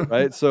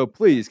 right? So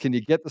please, can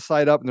you get the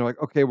site up? And they're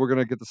like, okay, we're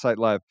gonna get the site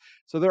live.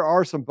 So there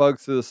are some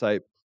bugs to the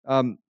site.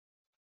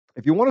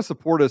 If you want to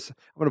support us,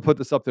 I'm going to put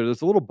this up there.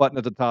 There's a little button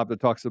at the top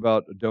that talks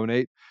about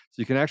donate. So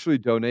you can actually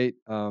donate.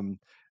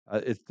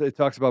 It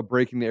talks about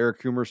breaking the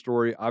Eric Coomer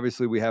story.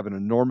 Obviously, we have an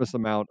enormous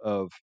amount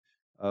of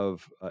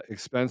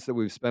expense that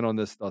we've spent on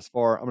this thus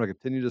far. I'm going to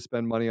continue to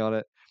spend money on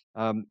it.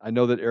 I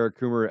know that Eric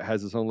Coomer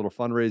has his own little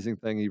fundraising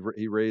thing. He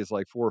raised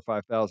like $4,000 or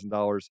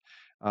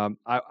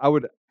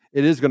 $5,000.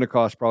 It is going to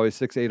cost probably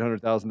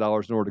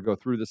 $600,000-$800,000 in order to go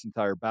through this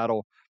entire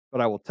battle. But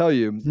I will tell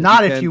you,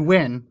 if you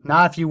win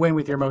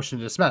with your motion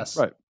to dismiss.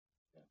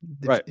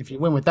 Right. If you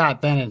win with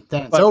that, then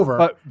it's over.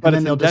 But then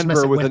it's they'll in Denver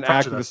dismiss it with with an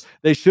prejudice. activist.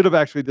 They should have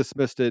actually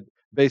dismissed it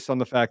based on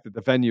the fact that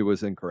the venue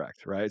was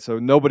incorrect, right? So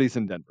nobody's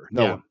in Denver,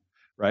 no one,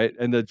 right?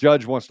 And the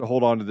judge wants to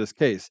hold on to this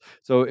case.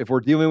 So if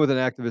we're dealing with an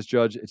activist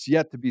judge, it's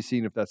yet to be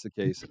seen if that's the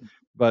case.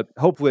 But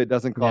hopefully it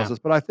doesn't cost us.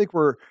 But I think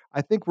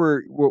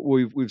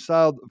we've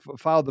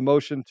filed the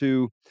motion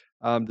to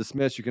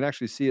dismiss. You can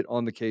actually see it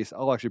on the case.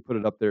 I'll actually put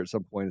it up there at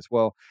some point as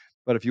well.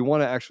 But if you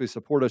want to actually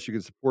support us, you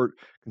can support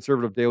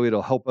Conservative Daily.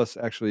 It'll help us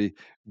actually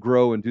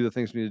grow and do the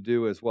things we need to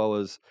do, as well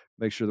as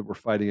make sure that we're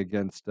fighting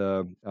against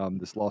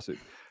this lawsuit.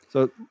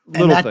 So,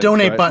 and that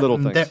donate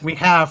button that we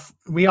have,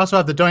 we also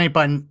have the donate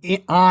button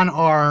on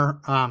our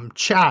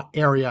chat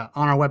area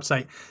on our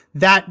website.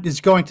 That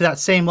is going to that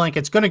same link.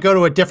 It's going to go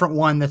to a different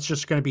one that's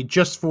just going to be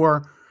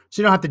so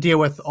you don't have to deal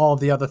with all of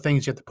the other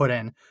things you have to put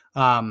in.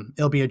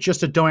 It'll be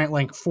just a donate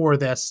link for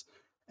this.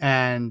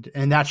 And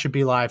that should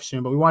be live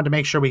soon, but we wanted to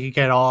make sure we could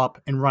get it all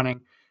up and running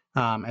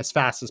as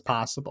fast as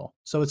possible.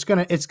 So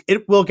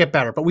it will get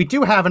better, but we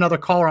do have another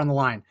caller on the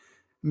line.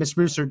 Mr.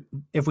 Brewster,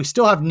 if we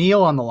still have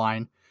Neil on the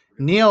line,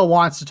 Neil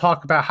wants to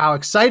talk about how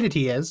excited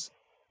he is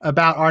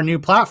about our new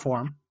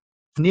platform.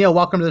 Neil,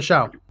 welcome to the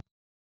show.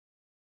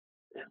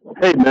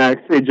 Hey, Max.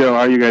 Hey, Joe.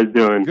 How are you guys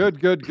doing? Good.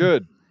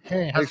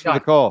 Hey, thanks for the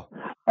call.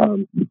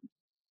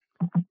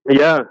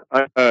 Yeah,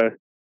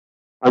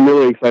 I'm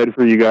really excited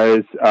for you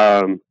guys.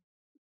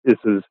 This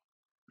is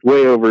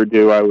way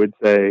overdue, I would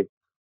say.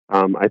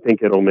 I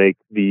think it'll make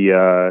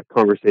the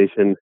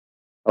conversation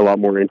a lot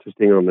more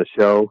interesting on the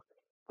show.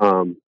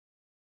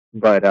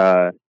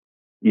 But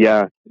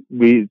yeah,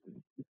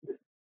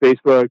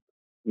 Facebook,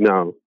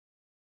 no.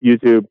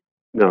 YouTube,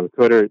 no.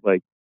 Twitter,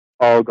 like,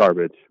 all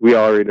garbage. We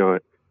already know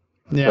it.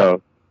 Yeah.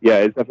 So, yeah,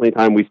 it's definitely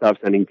time we stop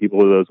sending people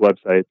to those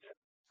websites.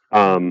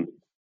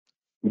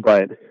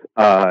 But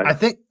I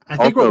think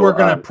also, what we're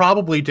going to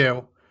probably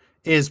do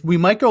is we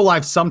might go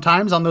live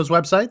sometimes on those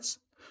websites.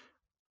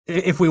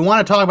 If we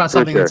want to talk about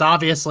something that's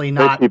obviously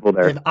not people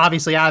there.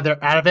 obviously out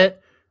of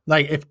it,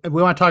 like if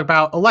we want to talk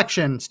about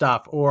election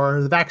stuff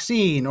or the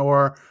vaccine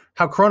or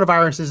how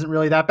coronavirus isn't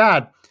really that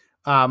bad,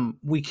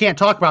 we can't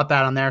talk about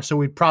that on there. So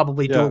we'd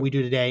probably do what we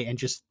do today and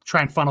just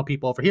try and funnel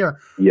people over here.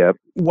 Yep.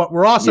 What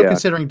we're also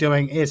considering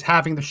doing is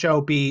having the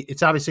show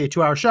it's obviously a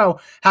 2-hour show,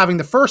 having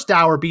the first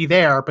hour be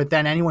there, but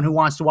then anyone who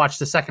wants to watch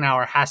the second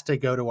hour has to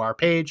go to our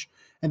page.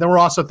 And then we're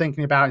also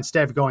thinking about,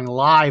 instead of going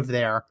live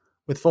there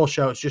with full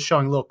shows, just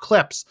showing little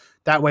clips.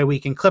 That way we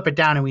can clip it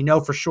down and we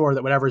know for sure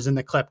that whatever's in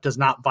the clip does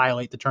not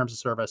violate the terms of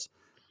service.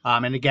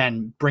 And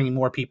again, bringing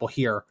more people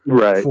here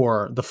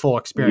for the full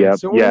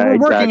experience. Yep. So we're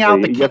working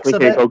out the kinks of it.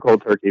 Definitely can't go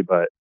cold turkey,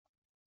 but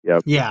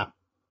yeah.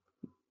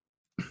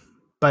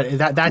 But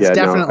that's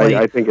definitely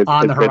I think it's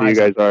on the horizon. You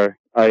guys are.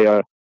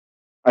 I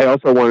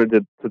also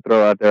wanted to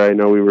throw out there. I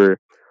know we were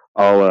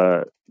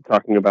all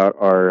talking about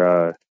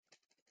our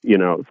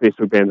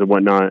Facebook bans and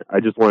whatnot.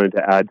 I just wanted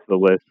to add to the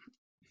list.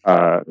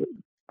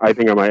 I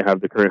think I might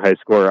have the current high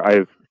score.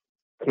 I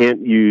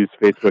can't use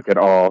Facebook at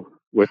all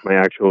with my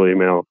actual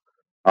email.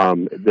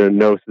 There are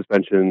no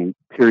suspension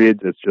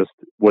periods. It's just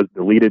was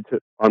deleted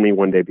on me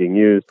one day being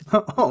used. 2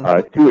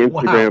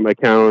 Instagram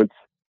accounts,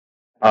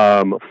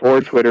 4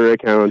 Twitter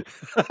accounts,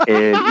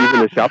 and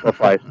even a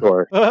Shopify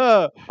store.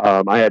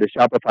 I had a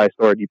Shopify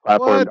store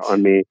deplatformed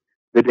on me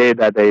the day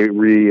that they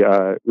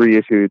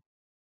reissued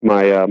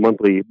my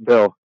monthly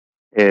bill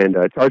and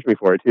charged me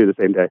for it too the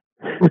same day.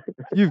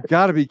 You've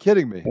got to be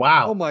kidding me!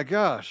 Wow! Oh my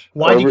gosh!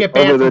 Why'd you get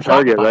banned over from the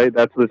Target? Shopify? Right,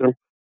 that's the term.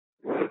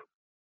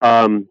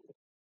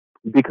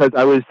 Because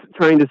I was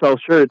trying to sell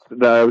shirts.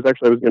 That I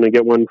was going to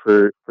get one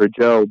for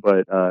Joe,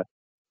 but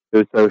it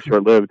was so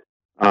short lived.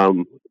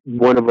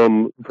 One of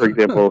them, for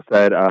example,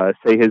 said,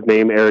 "Say his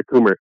name, Eric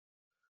Coomer."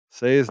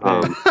 Say his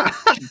name.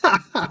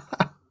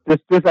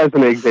 Just as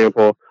an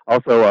example.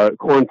 Also,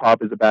 Corn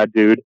Pop is a bad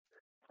dude.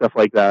 Stuff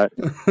like that.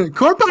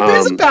 Corn Pop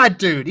is a bad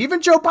dude.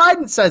 Even Joe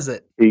Biden says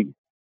it.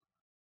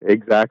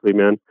 Exactly,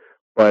 man.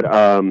 But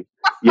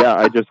yeah,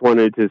 I just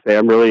wanted to say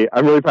I'm really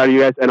proud of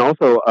you guys. And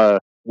also,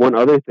 one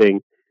other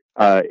thing,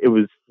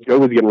 Joe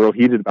was getting real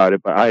heated about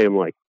it, but I am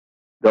like,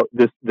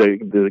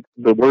 the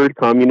word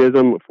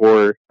communism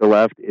for the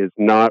left is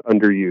not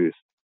underused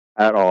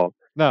at all.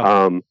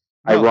 No.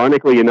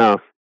 Ironically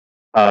enough,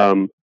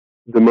 the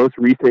most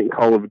recent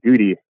Call of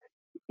Duty,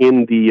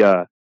 in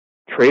the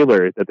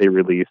trailer that they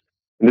released,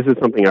 and this is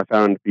something I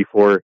found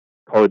before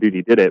Call of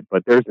Duty did it,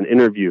 but there's an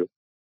interview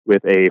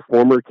with a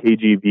former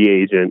KGB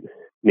agent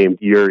named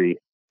Yuri.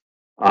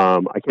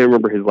 I can't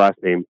remember his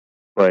last name,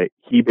 but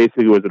he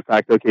basically was a de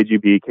facto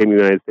KGB, came to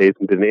the United States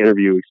and did an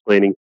interview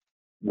explaining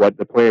what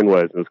the plan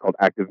was. It was called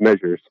Active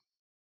Measures.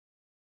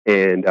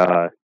 And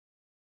the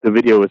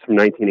video was from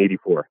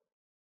 1984.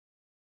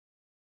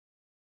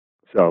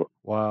 So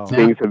wow,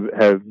 things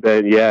have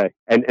been,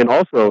 And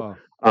also,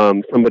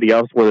 somebody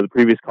else, one of the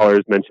previous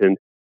callers mentioned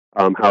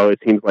how it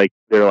seems like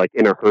they're like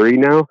in a hurry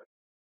now.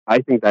 I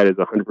think that is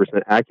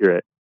 100%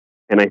 accurate.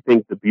 And I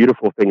think the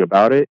beautiful thing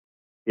about it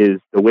is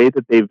the way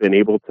that they've been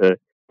able to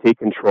take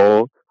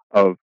control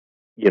of,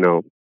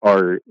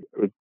 our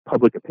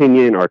public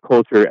opinion, our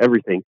culture,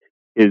 everything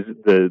is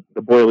the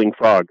boiling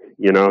frog,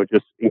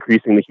 just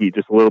increasing the heat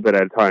just a little bit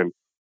at a time.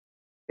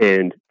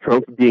 And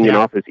Trump being in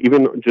office,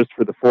 even just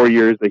for the 4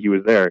 years that he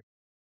was there,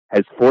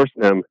 has forced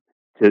them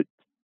to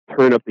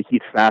turn up the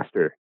heat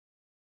faster.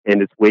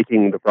 And it's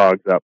waking the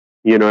frogs up.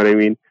 You know what I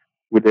mean?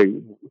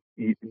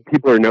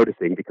 People are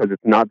noticing because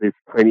it's not this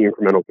tiny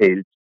incremental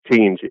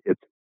change.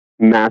 It's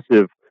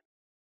massive,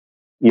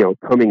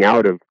 coming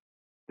out of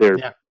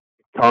their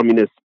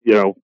communist,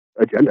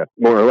 agenda,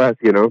 more or less,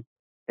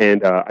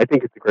 And I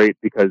think it's great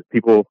because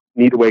people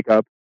need to wake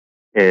up,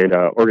 and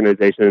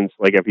organizations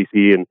like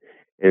FEC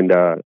and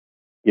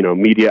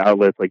media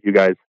outlets like you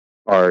guys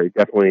are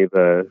definitely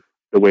the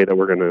way that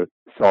we're going to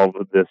solve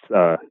this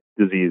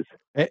disease.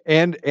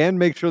 And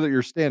make sure that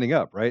you're standing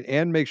up, right?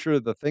 And make sure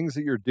that the things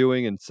that you're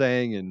doing and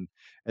saying and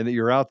that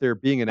you're out there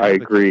being an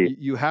advocate. I agree.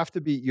 You have to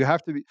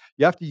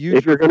use.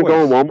 If you're going to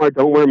go in Walmart,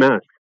 don't wear a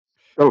mask.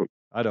 Don't.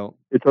 I don't.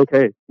 It's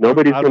okay.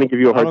 Nobody's going to give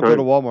you a hard time. I don't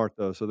go to Walmart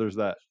though, so there's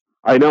that.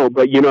 I know,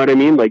 but you know what I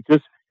mean? Like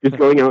just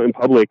going out in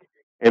public,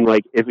 and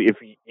like if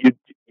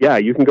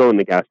you can go in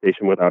the gas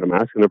station without a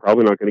mask and they're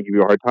probably not going to give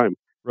you a hard time.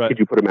 Right. Could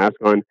you put a mask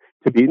on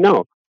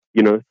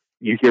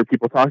you hear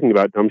people talking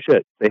about dumb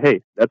shit. Say,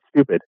 hey, that's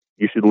stupid.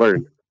 You should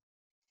learn.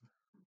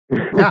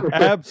 Yeah,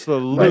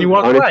 absolutely. Then you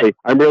walk Honestly, away.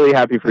 I'm really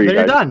happy for you guys.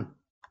 Then you're done.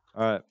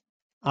 All right.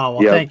 Oh,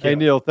 well, thank you. Hey,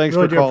 Neil, thanks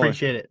really for calling.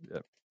 Appreciate it.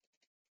 Yep.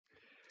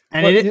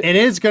 And it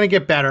is going to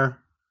get better.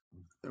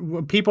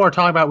 People are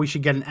talking about we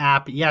should get an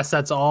app. Yes,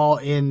 that's all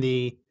in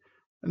the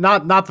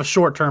not the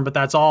short term, but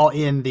that's all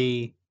in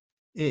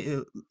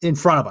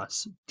front of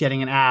us.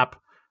 Getting an app.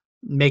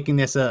 making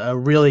this a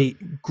really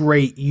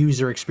great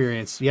user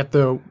experience. You have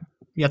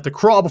to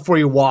crawl before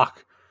you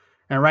walk.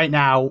 And right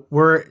now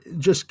we're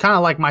just kind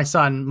of like my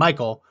son,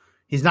 Michael.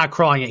 He's not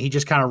crawling it. He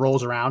just kind of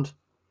rolls around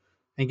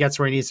and gets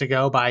where he needs to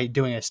go by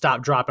doing a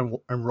stop, drop,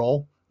 and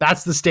roll.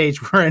 That's the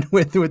stage we're in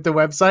with the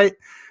website.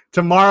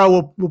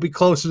 Tomorrow we'll be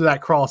closer to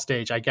that crawl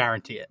stage. I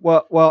guarantee it.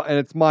 Well, and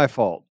it's my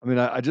fault. I mean,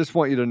 I just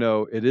want you to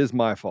know it is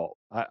my fault.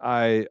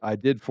 I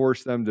did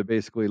force them to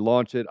basically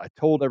launch it. I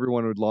told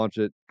everyone we'd launch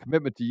it.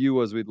 Commitment to you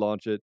was we'd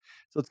launch it.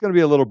 So it's going to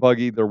be a little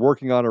buggy. They're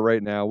working on it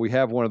right now. We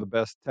have one of the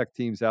best tech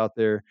teams out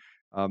there.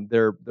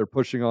 They're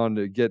pushing on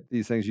to get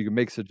these things. You can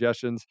make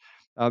suggestions.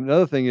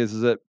 Another thing is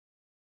that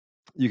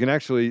you can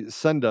actually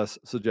send us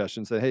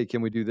suggestions. Say, hey,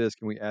 can we do this?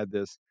 Can we add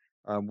this?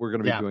 We're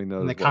going to be doing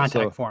those in the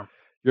contact form.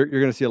 You're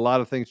going to see a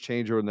lot of things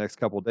change over the next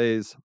couple of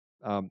days,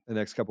 the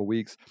next couple of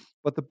weeks.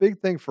 But the big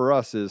thing for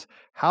us is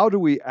how do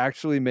we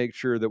actually make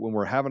sure that when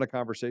we're having a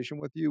conversation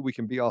with you, we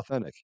can be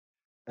authentic?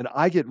 And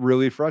I get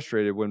really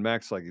frustrated when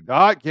Mac's like,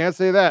 "Oh, can't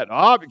say that.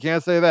 Oh, you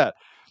can't say that."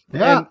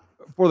 Yeah. And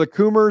for the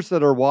Coomers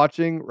that are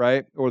watching,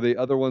 right, or the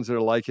other ones that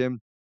are like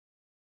him,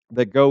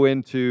 that go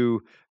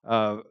into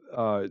the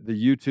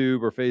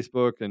YouTube or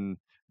Facebook and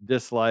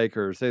dislike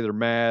or say they're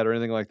mad or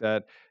anything like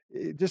that,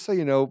 just so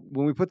you know,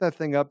 when we put that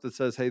thing up that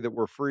says, hey, that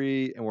we're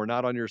free and we're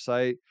not on your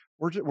site,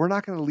 we're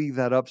not going to leave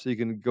that up so you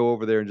can go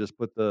over there and just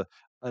put the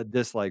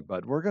dislike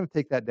button. We're going to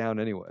take that down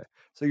anyway.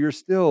 So you're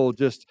still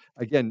just,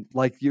 again,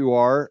 like you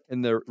are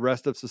in the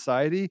rest of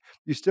society,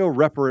 you still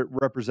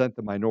represent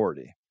the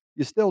minority.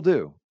 You still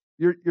do.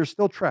 You're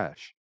still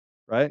trash,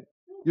 right?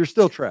 You're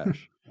still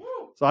trash.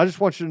 So I just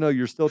want you to know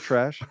you're still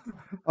trash.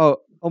 Oh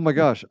my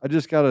gosh. I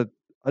just got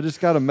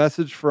a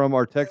message from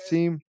our tech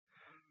team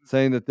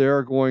saying that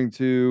they're going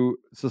to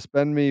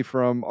suspend me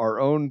from our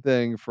own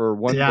thing for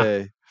one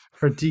day.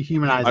 For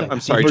dehumanizing. I'm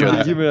sorry, Joe.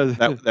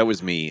 That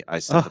was me. I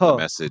sent them a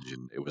message,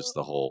 and it was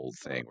the whole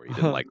thing where you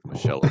didn't like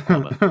Michelle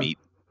Obama meet.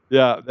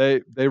 Yeah,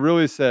 they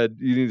really said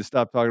you need to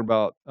stop talking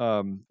about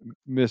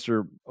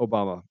Mr.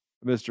 Obama,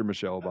 Mr.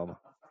 Michelle Obama.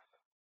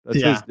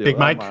 That's his deal. Big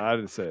Mike. I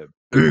didn't say it.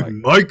 Big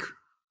Mike.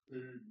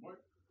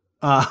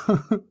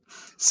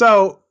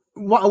 So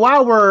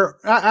while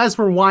as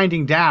we're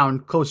winding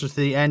down closer to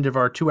the end of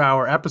our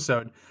 2-hour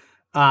episode,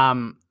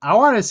 I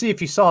want to see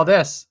if you saw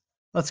this.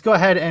 Let's go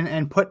ahead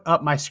and put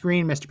up my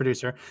screen, Mr.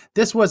 Producer.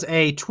 This was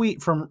a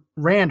tweet from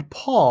Rand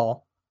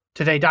Paul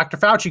today. Dr.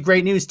 Fauci,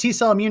 great news.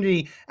 T-cell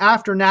immunity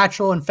after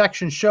natural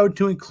infection showed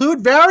to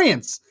include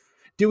variants.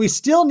 Do we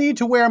still need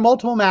to wear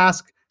multiple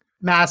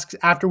masks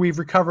after we've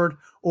recovered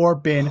or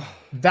been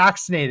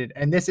vaccinated?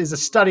 And this is a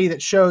study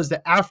that shows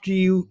that after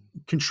you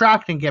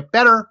contract and get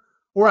better,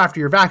 or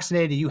after you're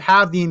vaccinated, you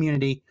have the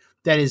immunity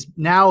that is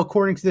now,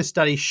 according to this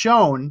study,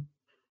 shown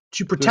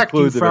to protect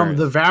you from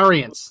the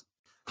variants.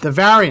 The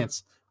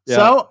variants. Yeah.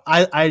 So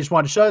I just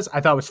wanted to show this.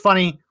 I thought it was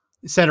funny.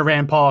 Senator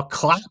Rand Paul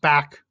clap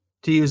back,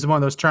 to use one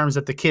of those terms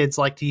that the kids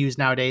like to use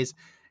nowadays.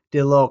 Did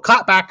a little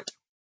clap back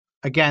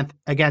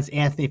against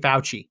Anthony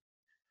Fauci,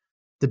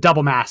 the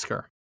double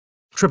masker,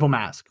 triple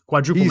mask,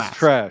 quadruple mask. He's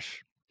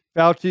trash.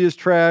 Fauci is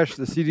trash.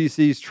 The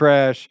CDC's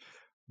trash.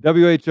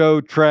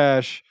 WHO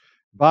trash.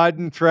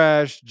 Biden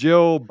trash.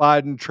 Jill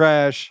Biden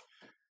trash.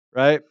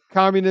 Right?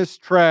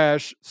 Communist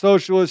trash.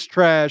 Socialist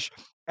trash.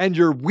 And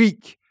you're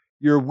weak.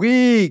 You're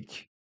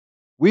weak.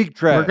 Weak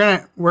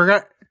trash.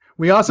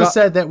 We also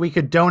said that we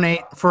could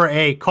donate for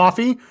a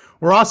coffee.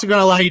 We're also going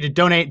to allow you to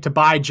donate to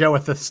buy Joe a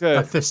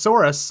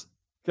thesaurus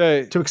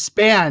to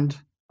expand.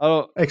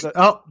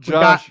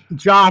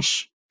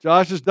 Josh.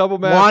 Josh is double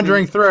masking.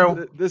 Wandering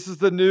through. This is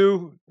the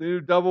new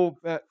double.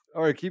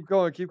 All right, keep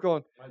going.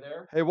 Am I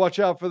there? Hey, watch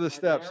out for the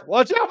steps.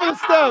 Watch out for the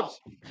steps.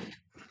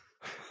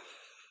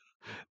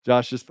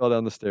 Josh just fell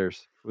down the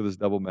stairs with his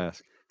double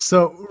mask.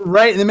 So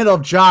right in the middle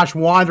of Josh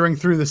wandering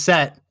through the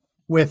set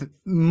with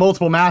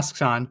multiple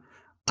masks on,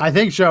 I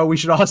think, Joe, we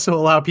should also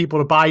allow people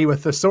to buy you a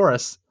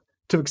thesaurus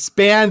to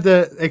expand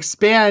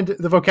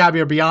the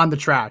vocabulary beyond the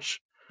trash.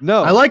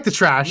 No. I like the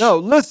trash. No,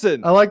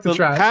 listen. I like the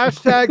trash.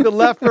 Hashtag the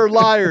left are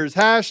liars.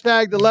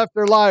 Hashtag the left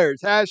are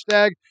liars.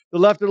 Hashtag the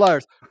left are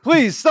liars.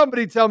 Please,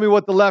 somebody tell me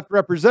what the left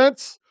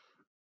represents.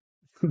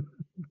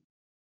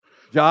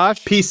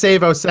 Josh? P.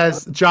 Savo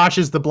says Josh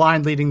is the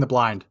blind leading the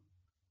blind.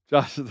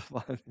 Josh is the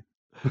blind.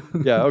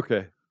 Yeah,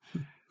 okay.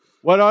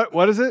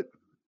 What is it?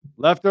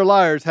 Left are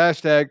liars.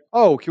 Hashtag.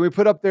 Oh, can we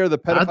put up there the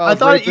pedophiles, I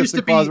thought it used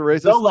to be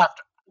racist? The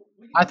left.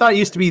 I thought it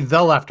used to be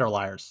the left are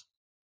liars.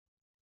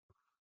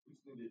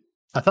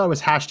 I thought it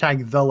was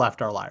hashtag the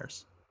left are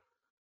liars.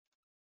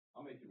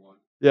 I'll make you one.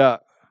 Yeah.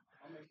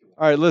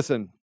 All right,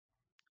 listen.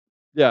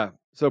 Yeah.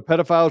 So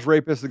pedophiles,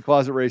 rapists, and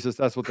closet racists,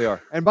 that's what they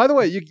are. And by the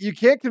way, you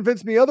can't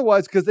convince me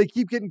otherwise because they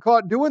keep getting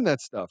caught doing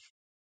that stuff.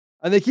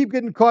 And they keep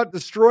getting caught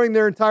destroying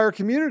their entire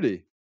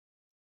community.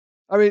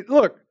 I mean,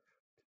 look.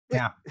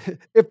 Yeah.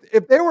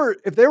 If they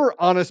were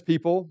honest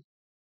people,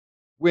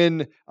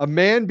 when a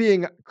man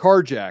being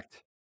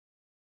carjacked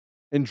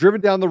and driven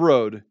down the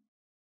road,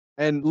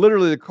 and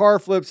literally the car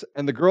flips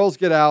and the girls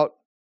get out,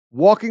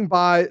 walking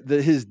by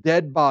his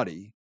dead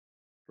body,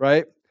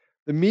 right?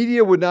 The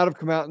media would not have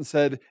come out and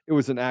said it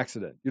was an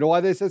accident. You know why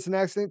they said it's an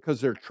accident?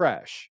 Because they're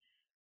trash.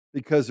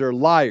 Because they're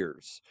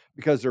liars.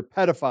 Because they're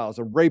pedophiles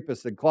and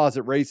rapists and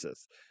closet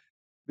racists.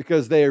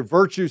 Because they are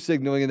virtue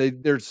signaling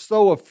and they're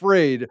so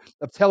afraid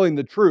of telling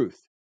the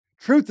truth.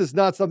 Truth is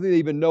not something they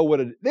even know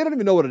they don't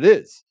even know what it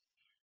is.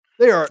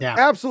 They are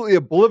absolutely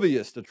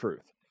oblivious to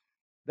truth.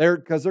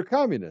 Because they're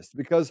communists,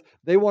 because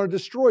they want to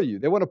destroy you.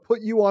 They want to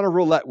put you on a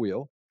roulette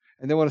wheel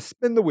and they want to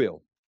spin the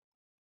wheel.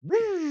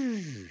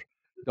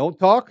 Don't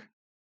talk.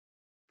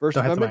 First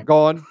Amendment,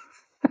 gone.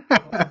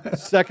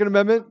 Second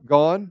Amendment,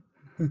 gone.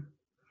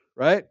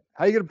 Right?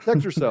 How are you going to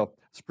protect yourself?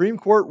 Supreme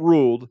Court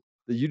ruled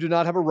that you do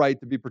not have a right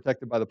to be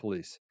protected by the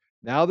police.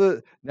 Now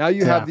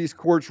you have these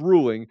courts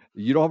ruling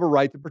that you don't have a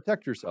right to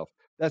protect yourself.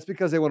 That's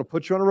because they want to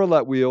put you on a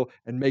roulette wheel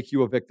and make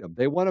you a victim.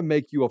 They want to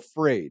make you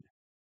afraid.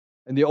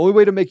 And the only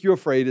way to make you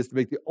afraid is to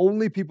make the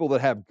only people that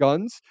have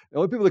guns, the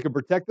only people that can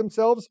protect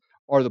themselves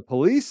are the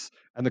police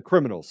and the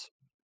criminals.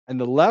 And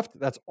the left,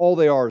 that's all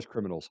they are is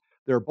criminals.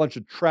 They're a bunch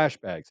of trash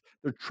bags.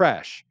 They're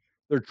trash.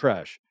 They're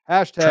trash.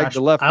 Hashtag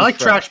the left. I like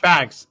trash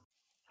bags.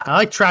 I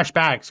like trash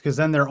bags because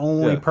then their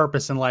only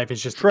purpose in life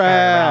is just to carry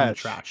around the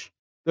trash.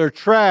 They're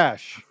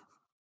trash.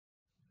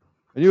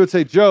 And you would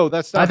say, Joe,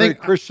 that's not very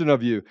Christian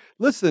of you.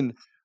 Listen,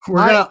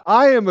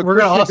 I am a Christian conservative. We're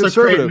going to also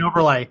create an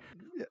overlay.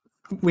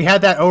 We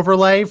had that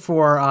overlay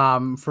for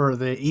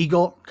the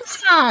Eagle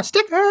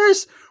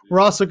stickers. We're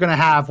also going to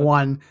have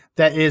one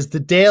that is the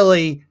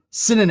daily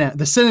synonym,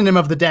 the synonym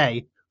of the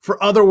day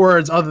for other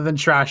words other than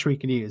trash we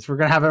can use. We're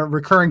going to have a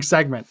recurring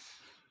segment.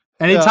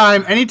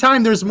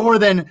 Anytime there's more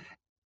than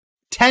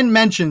 10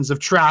 mentions of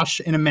trash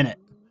in a minute,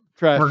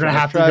 we're going to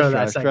have to go to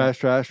that segment.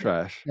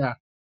 Trash. Yeah.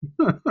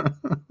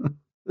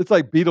 It's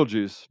like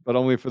Beetlejuice, but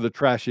only for the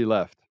trashy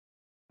left.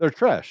 They're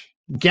trash.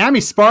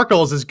 Gammy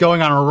Sparkles is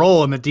going on a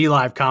roll in the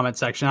D-Live comment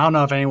section. I don't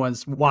know if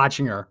anyone's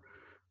watching her.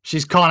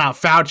 She's calling out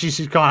Fauci.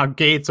 She's calling out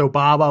Gates,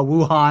 Obama,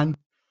 Wuhan.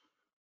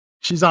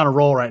 She's on a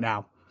roll right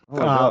now.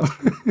 Oh,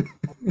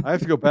 I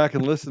have to go back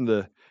and listen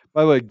to...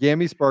 By the way,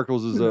 Gammy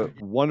Sparkles is a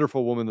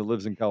wonderful woman that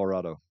lives in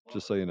Colorado,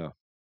 just so you know.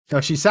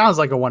 Oh, she sounds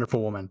like a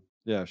wonderful woman.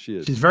 Yeah, she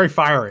is. She's very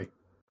fiery.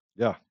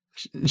 Yeah.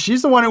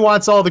 She's the one who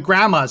wants all the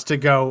grandmas to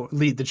go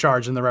lead the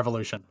charge in the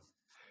revolution.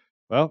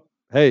 Well,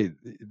 hey,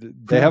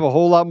 they have a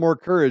whole lot more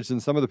courage than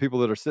some of the people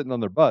that are sitting on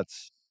their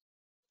butts.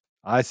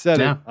 I said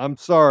it. I'm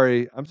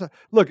sorry.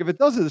 Look, if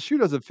the shoe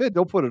doesn't fit,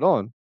 don't put it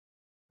on.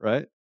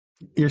 Right?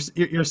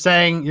 You're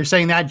saying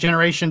that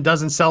generation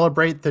doesn't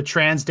celebrate the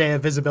Trans Day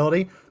of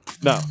Visibility?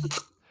 No.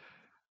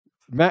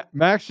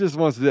 Max just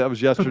wants to. That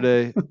was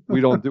yesterday. We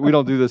don't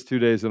do this 2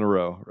 days in a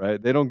row, right?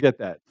 They don't get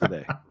that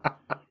today,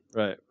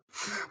 right?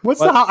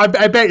 I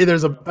bet you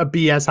there's a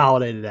BS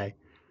holiday today.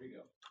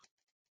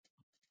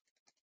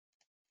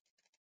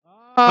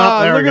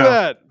 Look at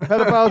that.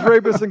 Pedophiles,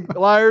 rapists, and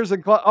liars.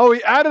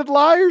 He added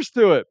liars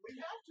to it.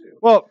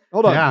 Well,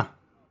 hold on. Yeah.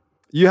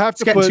 You have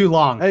to getting too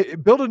long. Hey,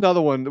 build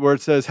another one where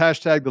it says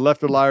hashtag the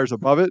left are liars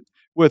above it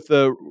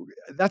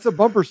that's a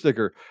bumper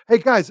sticker. Hey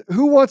guys,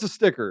 who wants a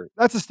sticker?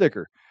 That's a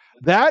sticker.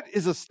 That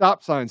is a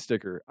stop sign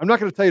sticker. I'm not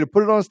going to tell you to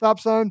put it on a stop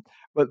sign,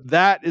 but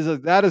that is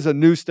a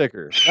new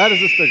sticker. That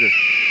is a sticker.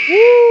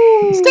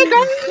 Woo!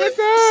 Stickers!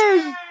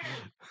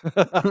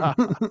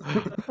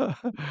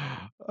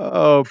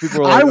 Oh,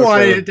 people are like, I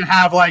wanted it to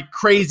have like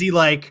crazy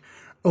like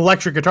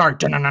electric guitar.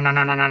 And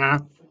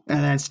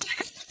then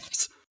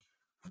stickers.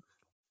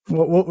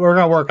 We're going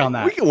to work on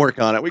that. We can work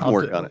on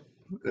it.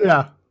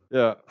 Yeah.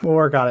 Yeah. We'll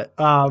work on it.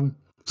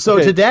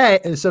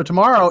 So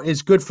tomorrow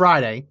is Good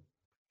Friday.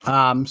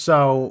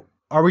 So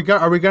are we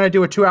going to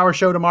do a 2-hour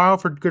show tomorrow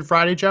for Good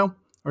Friday, Joe?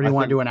 Or do you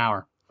want to do an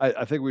hour?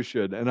 I think we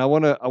should. And I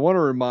want to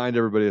remind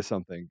everybody of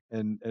something.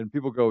 And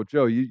people go,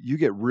 Joe, you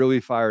get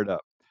really fired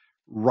up.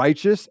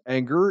 Righteous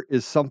anger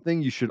is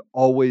something you should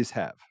always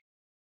have.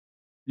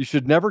 You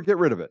should never get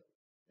rid of it.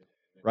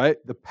 Right?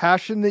 The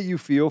passion that you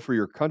feel for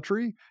your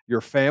country,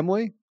 your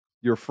family,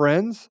 your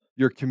friends,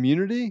 your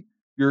community,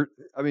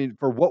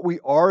 for what we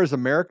are as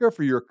America,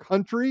 for your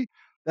country,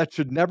 that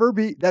should never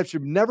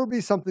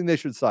be something they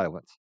should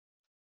silence.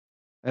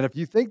 And if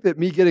you think that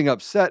me getting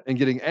upset and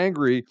getting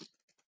angry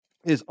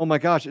is, oh my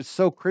gosh, it's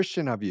so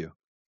Christian of you.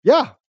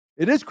 Yeah,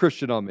 it is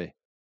Christian on me.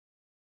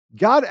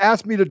 God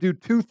asked me to do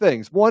 2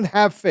 things. One,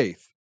 have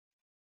faith.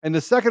 And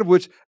the second of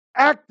which,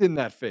 act in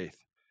that faith.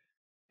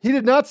 He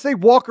did not say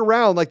walk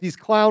around like these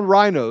clown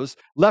rhinos,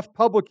 left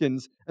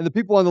publicans, and the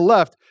people on the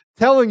left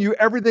telling you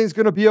everything's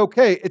going to be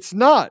okay. It's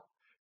not.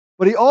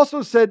 But he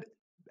also said,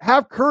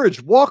 have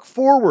courage, walk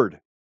forward,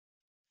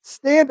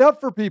 stand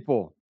up for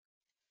people,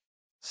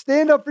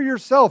 stand up for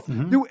yourself,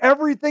 do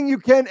everything you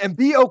can, and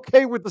be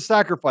okay with the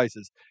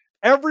sacrifices.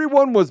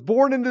 Everyone was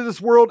born into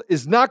this world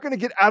is not going to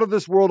get out of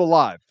this world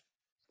alive.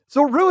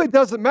 So it really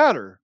doesn't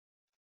matter.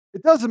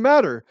 It doesn't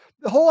matter.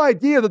 The whole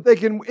idea that they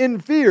can, in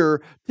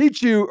fear,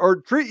 teach you or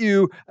treat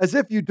you as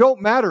if you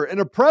don't matter and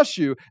oppress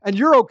you, and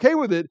you're okay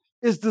with it,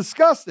 is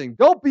disgusting.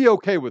 Don't be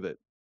okay with it.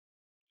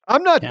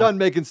 I'm not done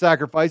making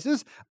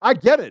sacrifices. I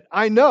get it.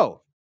 I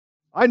know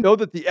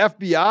that the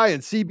FBI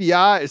and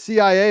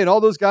CIA and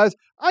all those guys,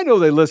 I know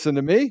they listen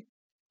to me.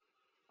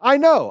 I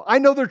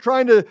know they're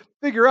trying to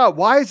figure out,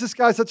 why is this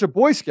guy such a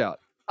Boy Scout?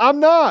 I'm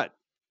not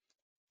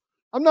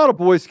a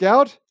Boy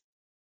Scout.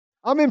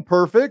 I'm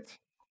imperfect.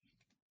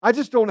 I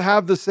just don't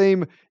have the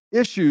same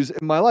issues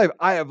in my life.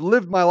 I have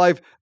lived my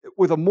life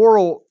with a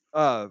moral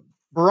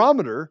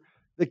barometer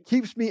that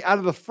keeps me out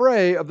of the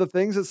fray of the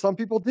things that some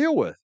people deal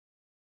with.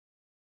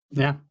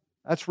 Yeah.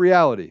 That's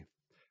reality.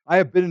 I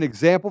have been an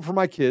example for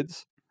my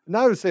kids.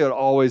 Not to say that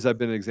always I've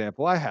been an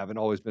example. I haven't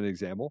always been an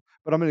example,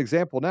 but I'm an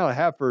example now. I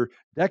have for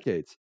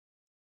decades.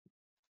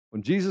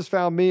 When Jesus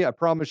found me, I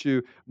promise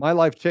you, my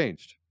life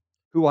changed.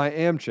 Who I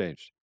am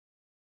changed.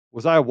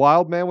 Was I a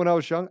wild man when I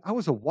was young? I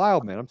was a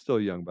wild man. I'm still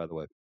young, by the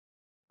way.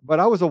 But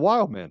I was a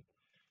wild man.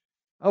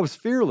 I was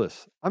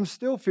fearless. I'm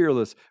still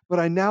fearless. But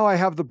I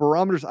have the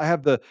barometers. I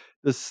have the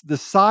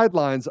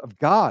sidelines of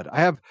God.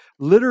 I have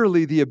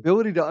literally the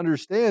ability to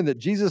understand that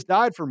Jesus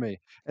died for me.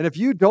 And if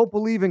you don't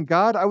believe in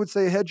God, I would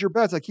say hedge your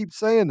bets. I keep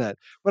saying that.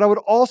 But I would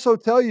also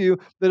tell you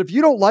that if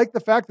you don't like the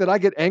fact that I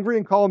get angry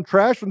and call him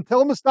trash, then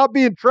tell him to stop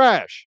being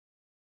trash.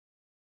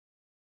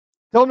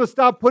 Tell him to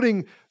stop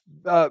putting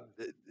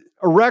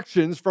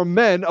erections from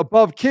men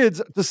above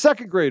kids to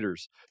second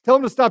graders. Tell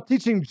them to stop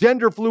teaching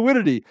gender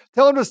fluidity.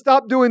 Tell them to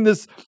stop doing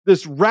this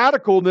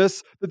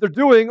radicalness that they're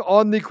doing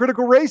on the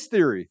critical race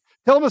theory.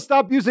 Tell them to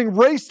stop using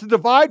race to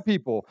divide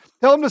people.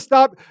 Tell them to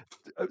stop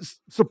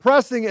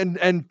suppressing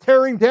and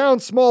tearing down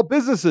small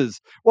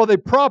businesses while they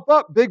prop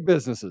up big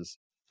businesses.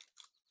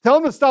 Tell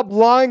them to stop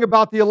lying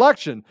about the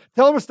election.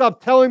 Tell them to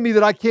stop telling me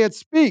that I can't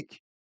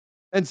speak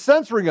and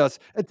censoring us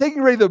and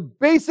taking away the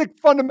basic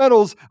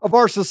fundamentals of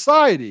our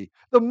society,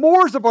 the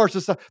mores of our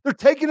society. They're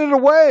taking it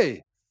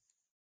away.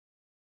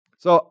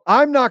 So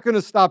I'm not going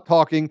to stop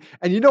talking.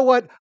 And you know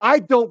what? I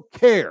don't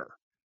care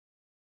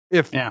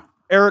if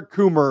Eric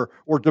Coomer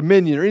or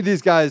Dominion or any of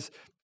these guys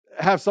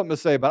have something to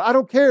say about it. I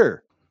don't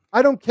care.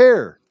 I don't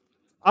care.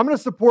 I'm going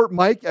to support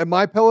Mike at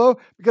MyPillow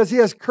because he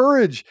has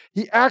courage.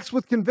 He acts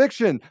with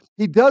conviction.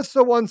 He does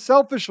so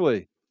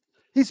unselfishly.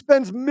 He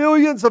spends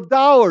millions of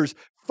dollars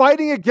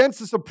fighting against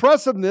this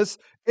oppressiveness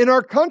in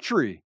our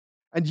country.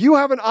 And you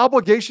have an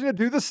obligation to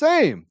do the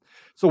same.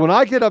 So when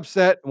I get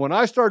upset, when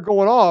I start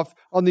going off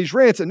on these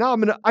rants, and now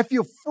I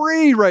feel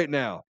free right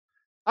now.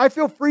 I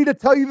feel free to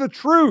tell you the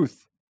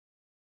truth.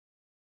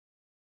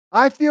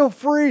 I feel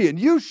free, and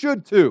you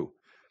should too.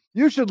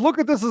 You should look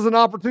at this as an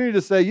opportunity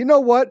to say, you know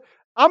what?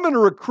 I'm going to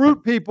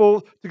recruit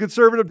people to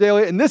Conservative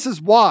Daily, and this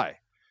is why.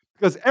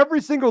 Because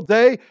every single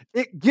day,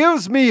 it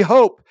gives me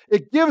hope.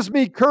 It gives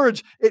me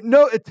courage.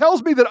 It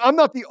tells me that I'm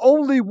not the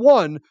only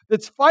one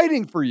that's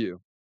fighting for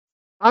you.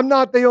 I'm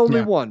not the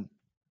only one.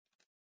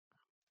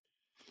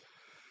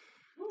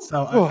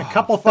 So a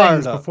couple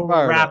things before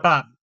we wrap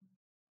up.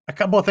 A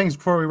couple of things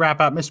before we wrap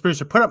up. Mr.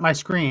 Producer, put up my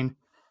screen.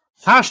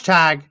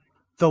 Hashtag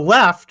the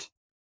left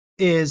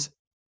is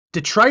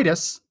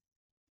detritus.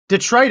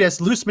 Detritus,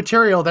 loose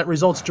material that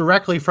results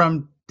directly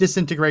from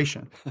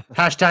disintegration.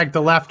 Hashtag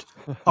the left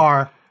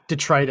are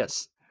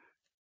detritus.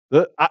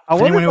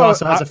 Anyone who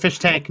also has a fish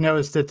tank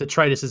knows that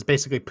detritus is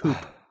basically poop.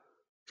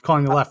 He's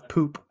calling the left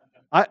poop.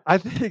 I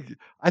think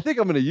I'm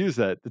going to use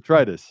that,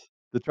 detritus.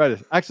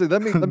 Detritus. Actually,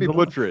 let me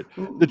butcher it.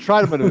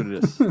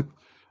 Detritus.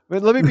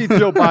 Let me be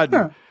Joe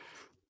Biden.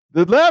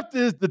 The left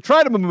is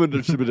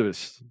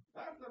detritus.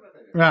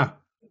 Yeah.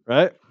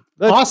 Right.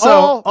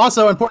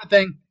 Also, important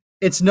thing.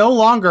 It's no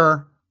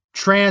longer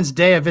Trans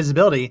Day of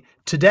Visibility.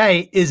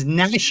 Today is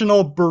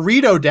National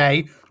Burrito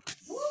Day.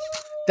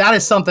 That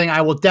is something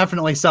I will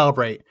definitely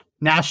celebrate.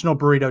 National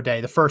Burrito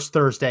Day, the first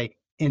Thursday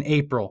in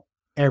April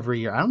every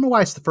year. I don't know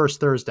why it's the first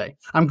Thursday.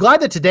 I'm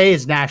glad that today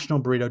is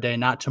National Burrito Day,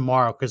 not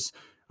tomorrow, because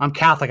I'm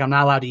Catholic. I'm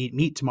not allowed to eat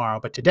meat tomorrow.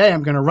 But today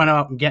I'm going to run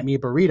out and get me a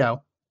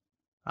burrito.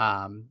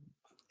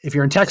 If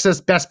you're in Texas,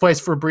 best place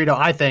for a burrito,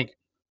 I think,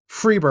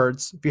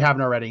 Freebirds, if you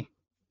haven't already.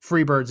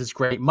 Freebirds is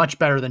great. Much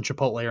better than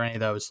Chipotle or any of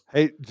those.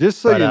 Hey, just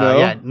so you know.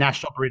 Yeah,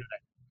 National Burrito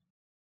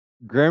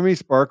Day. Grammy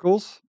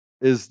Sparkles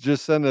is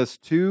just sent us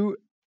 2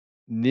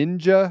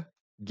 Ninja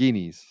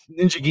Guineas.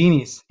 Ninja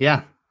Guineas,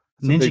 yeah.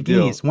 Ninja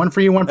Guineas. One for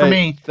you, one for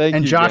me.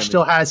 And Josh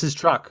still has his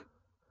truck.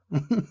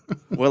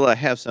 Well, I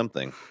have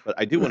something, but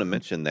I do want to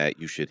mention that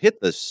you should hit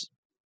this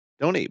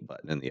donate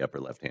button in the upper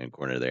left-hand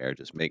corner there.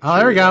 Just make sure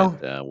there we go.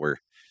 That we're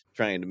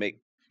trying to make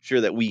sure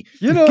that we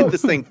get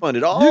this thing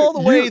funded all the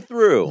way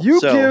through.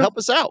 Help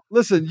us out.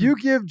 Listen, you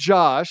give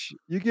Josh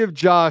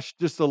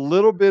just a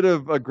little bit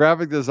of a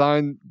graphic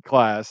design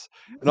class,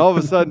 and all of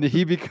a sudden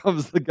he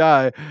becomes the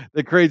guy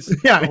that creates.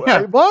 Yeah.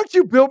 Why don't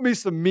you build me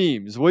some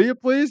memes? Will you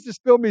please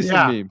just build me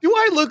some memes? Do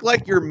I look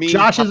like your meme?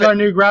 Josh is our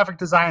new graphic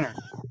designer.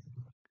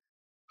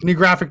 New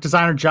graphic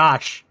designer,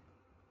 Josh.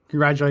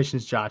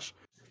 Congratulations, Josh.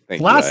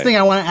 Last thing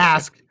I want to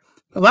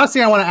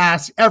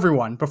ask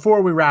everyone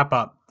before we wrap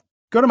up.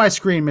 Go to my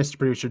screen, Mr.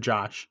 Producer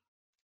Josh.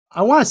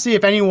 I want to see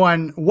if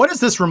anyone, what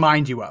does this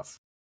remind you of?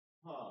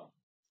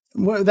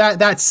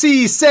 That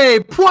C, say,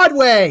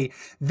 Broadway.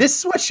 This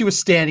is what she was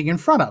standing in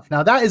front of.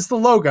 Now, that is the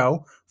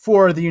logo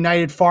for the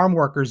United Farm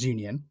Workers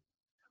Union.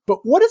 But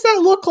what does that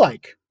look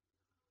like?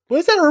 What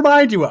does that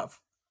remind you of?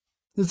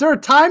 Is there a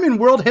time in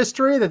world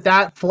history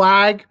that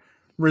flag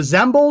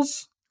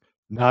resembles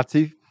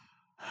Nazi.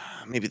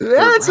 Maybe the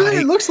Third Reich,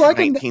 it looks like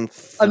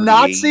a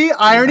Nazi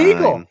Iron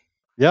Eagle.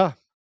 Yeah.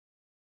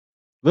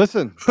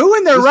 Listen, who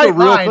in their right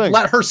mind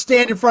let her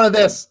stand in front of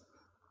this?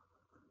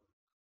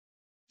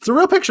 It's a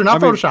real picture, not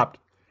photoshopped.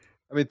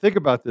 I mean, think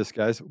about this,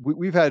 guys.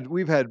 We've had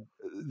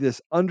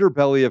this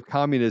underbelly of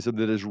communism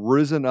that has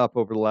risen up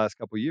over the last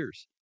couple of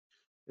years.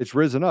 It's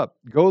risen up.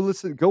 Go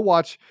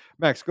watch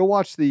Max. Go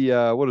watch the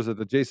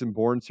the Jason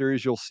Bourne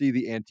series. You'll see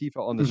the Antifa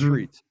on the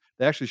streets.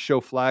 They actually show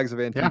flags of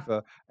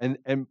Antifa, and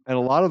a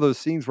lot of those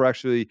scenes were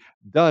actually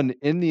done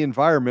in the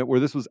environment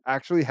where this was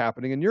actually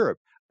happening in Europe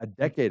a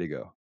decade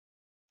ago,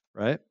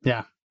 right?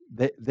 Yeah.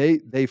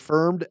 They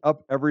firmed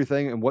up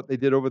everything and what they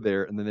did over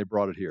there, and then they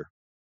brought it here.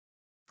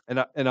 And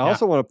I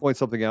also want to point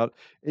something out.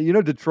 You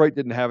know, Detroit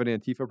didn't have an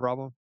Antifa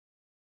problem.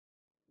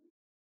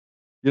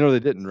 You know they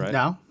didn't, right?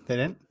 No, they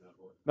didn't.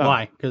 No.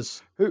 Why?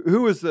 Because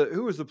who was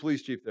the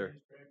police chief there?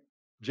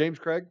 James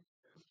Craig.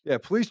 Yeah,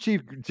 police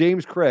chief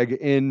James Craig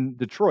in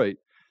Detroit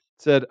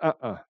said,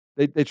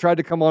 They tried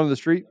to come on the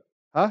street.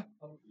 Huh?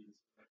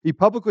 He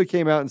publicly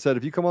came out and said,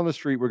 if you come on the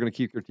street, we're going to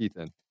keep your teeth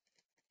in.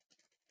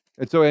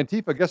 And so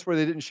Antifa, guess where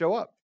they didn't show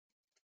up?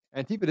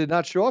 Antifa did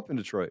not show up in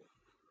Detroit.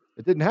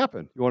 It didn't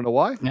happen. You want to know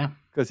why? Yeah.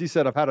 Because he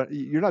said,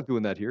 you're not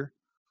doing that here.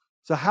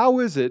 So how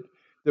is it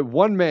that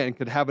one man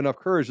could have enough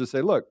courage to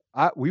say, look,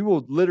 we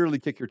will literally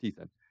kick your teeth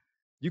in.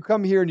 You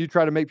come here and you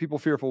try to make people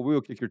fearful, we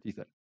will kick your teeth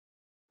in.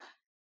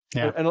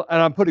 Yeah. And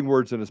I'm putting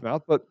words in his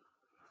mouth, but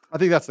I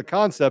think that's the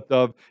concept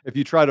of if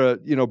you try to,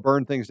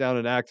 burn things down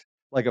and act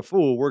like a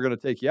fool, we're going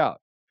to take you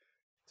out.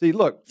 See,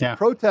 look,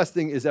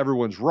 protesting is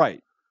everyone's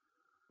right.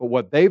 But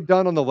what they've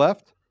done on the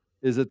left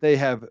is that they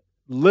have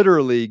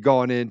literally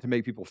gone in to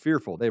make people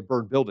fearful. They have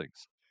burned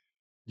buildings.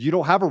 You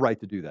don't have a right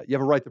to do that. You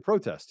have a right to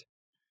protest.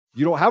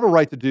 You don't have a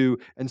right to do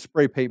and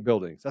spray paint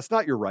buildings. That's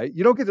not your right.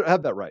 You don't get to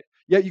have that right.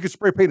 Yet you can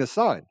spray paint a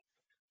sign.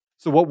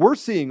 So what we're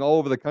seeing all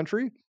over the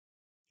country,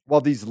 while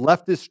these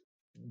leftist,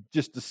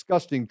 just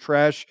disgusting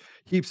trash,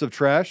 heaps of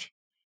trash.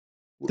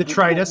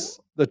 Detritus.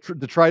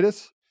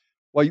 Detritus.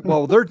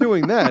 While they're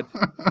doing that,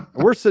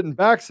 we're sitting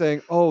back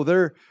saying,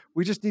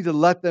 we just need to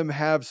let them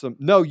have some.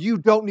 No, you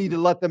don't need to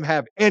let them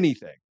have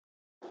anything.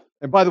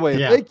 And by the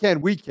way, if they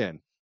can, we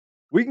can.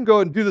 We can go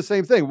and do the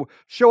same thing.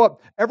 Show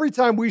up every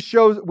time we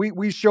show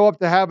up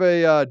to have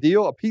a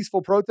deal, a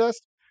peaceful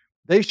protest.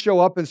 They show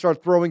up and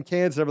start throwing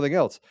cans and everything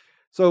else.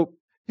 So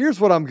here's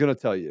what I'm going to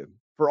tell you.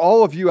 For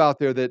all of you out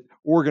there that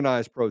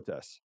organize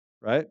protests,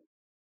 right?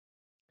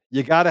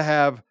 You got to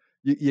have,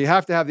 you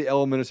have to have the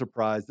element of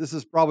surprise. This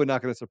is probably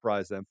not going to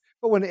surprise them.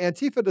 But when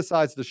Antifa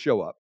decides to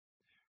show up,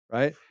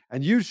 right?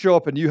 And you show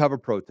up and you have a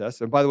protest.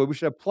 And by the way, we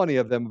should have plenty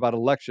of them about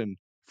election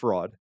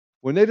fraud.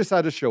 When they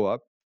decide to show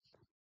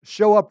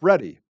up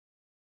ready.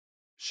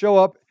 Show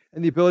up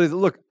in the ability to,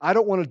 look, I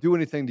don't want to do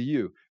anything to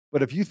you.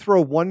 But if you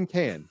throw one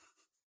can,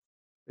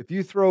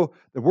 then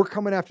we're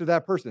coming after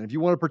that person. If you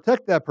want to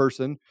protect that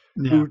person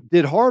who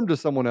did harm to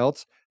someone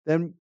else,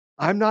 then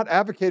I'm not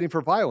advocating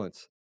for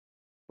violence.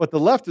 But the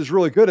left is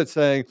really good at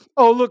saying,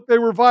 oh, look, they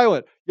were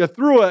violent. You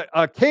threw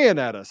a can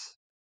at us.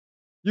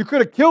 You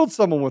could have killed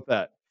someone with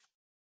that.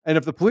 And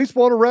if the police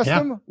won't arrest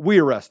them, we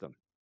arrest them.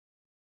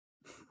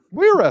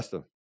 We arrest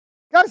them.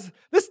 Guys,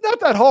 this is not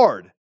that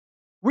hard.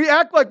 We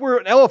act like we're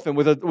an elephant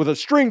with a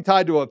string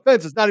tied to a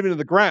fence that's not even in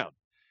the ground.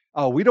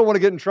 Oh, we don't want to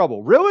get in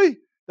trouble. Really?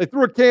 They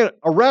threw a can,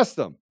 arrest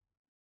them.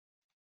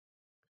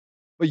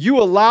 But you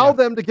allow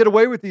them to get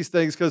away with these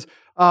things because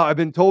I've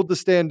been told to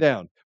stand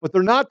down. But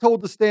they're not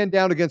told to stand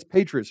down against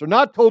patriots. They're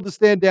not told to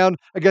stand down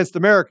against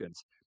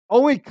Americans.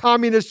 Only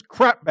communist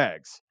crap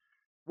bags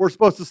we're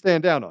supposed to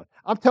stand down on.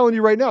 I'm telling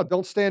you right now,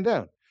 don't stand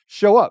down.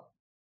 Show up.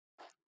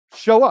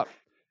 Show up.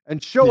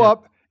 And show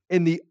up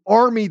in the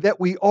army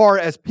that we are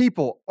as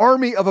people,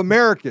 army of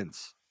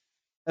Americans.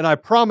 And I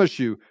promise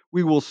you,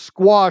 we will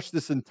squash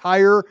this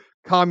entire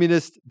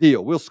communist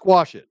deal. We'll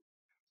squash it.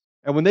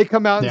 And when they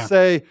come out and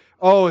say,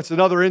 oh, it's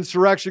another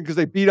insurrection because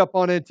they beat up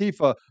on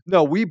Antifa.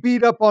 No, we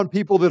beat up on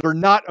people that are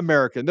not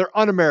American. They're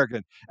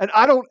un-American. And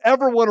I don't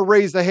ever want to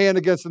raise a hand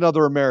against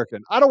another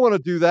American. I don't want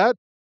to do that.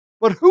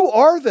 But who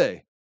are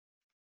they?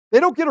 They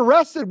don't get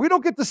arrested. We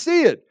don't get to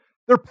see it.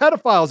 They're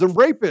pedophiles and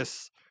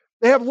rapists.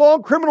 They have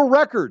long criminal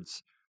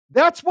records.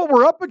 That's what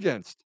we're up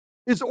against,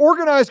 is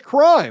organized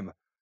crime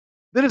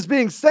that is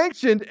being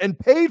sanctioned and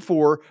paid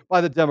for by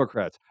the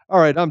Democrats.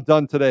 All right, I'm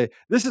done today.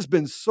 This has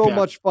been so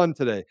much fun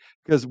today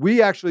because we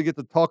actually get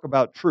to talk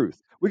about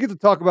truth. We get to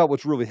talk about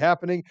what's really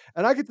happening,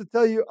 and I get to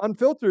tell you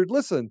unfiltered,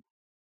 listen,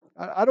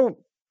 I don't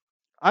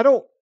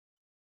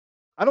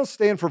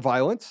stand for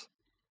violence.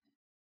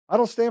 I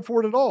don't stand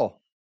for it at all.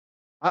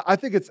 I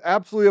think it's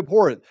absolutely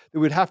abhorrent that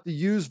we'd have to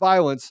use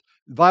violent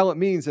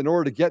means in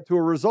order to get to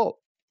a result.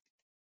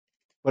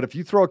 But if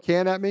you throw a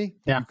can at me,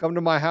 you come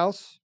to my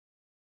house,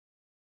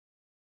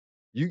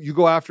 you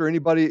go after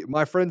anybody,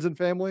 my friends and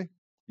family,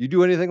 you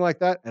do anything like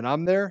that, and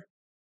I'm there,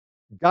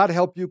 God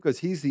help you, because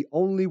he's the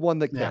only one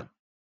that can.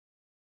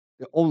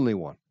 The only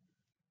one.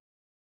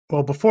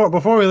 Well, before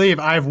we leave,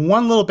 I have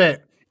one little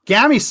bit.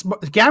 Gammy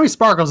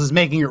Sparkles is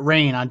making it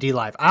rain on D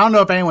Live. I don't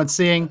know if anyone's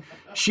seeing.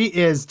 She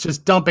is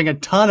just dumping a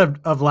ton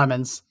of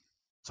lemons.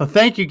 So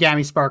thank you,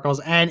 Gammy Sparkles.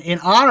 And in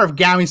honor of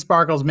Gammy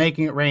Sparkles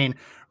making it rain,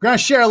 we're going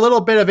to share a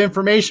little bit of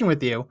information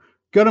with you.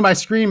 Go to my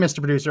screen, Mr.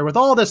 Producer. With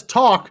all this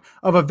talk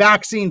of a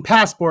vaccine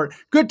passport,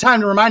 good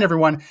time to remind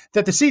everyone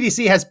that the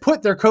CDC has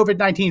put their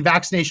COVID-19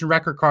 vaccination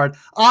record card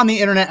on the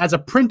internet as a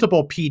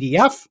printable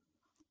PDF.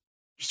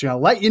 Just going to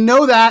let you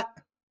know that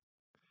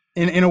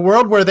in a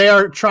world where they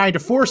are trying to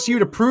force you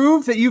to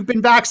prove that you've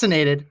been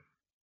vaccinated,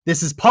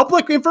 this is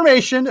public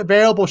information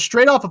available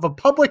straight off of a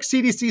public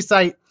CDC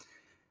site.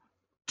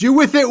 Do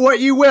with it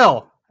what you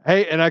will.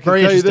 Hey, and I can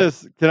tell you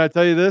this. Can I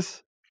tell you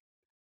this?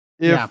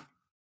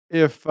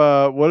 If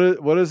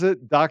what is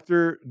it?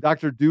 Dr.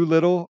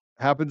 Doolittle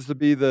happens to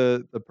be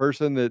the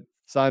person that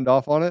signed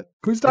off on it.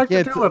 Who's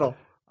Dr. Doolittle?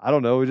 I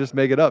don't know. We just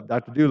make it up.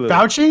 Dr. Doolittle.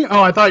 Fauci?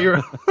 Oh, I thought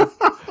you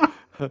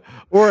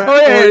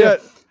were.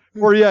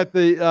 or yet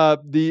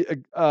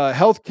the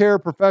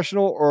healthcare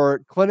professional or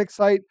clinic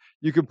site.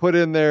 You can put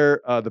in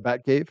there the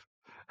Batcave.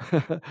 They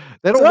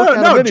don't look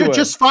at them anyway.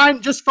 Just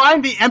find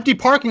the empty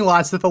parking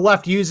lots that the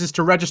left uses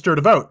to register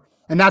to vote.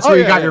 And that's where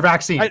you got your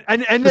vaccine.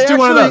 And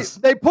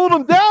they pulled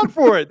them down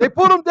for it. They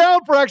put them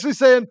down for actually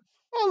saying,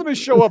 oh, let me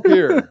show up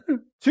here.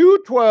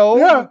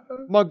 212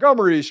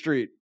 Montgomery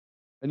Street.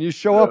 And you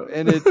show up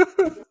and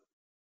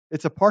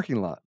it's a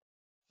parking lot.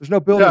 There's no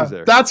buildings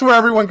there. That's where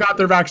everyone got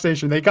their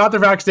vaccination. They got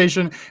their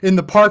vaccination in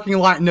the parking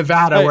lot in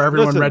Nevada where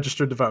everyone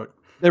registered to vote.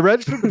 They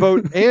registered to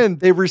vote and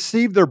they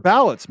received their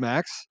ballots,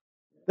 Max.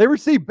 They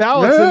received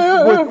ballots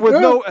with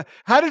no.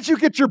 How did you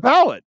get your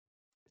ballot?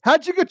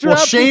 How'd you get your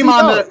shame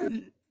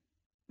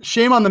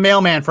on the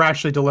mailman for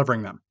actually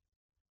delivering them,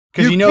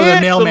 because the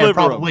mailman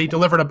probably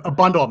delivered a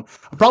bundle of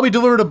them. Probably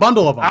delivered a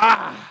bundle of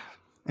them.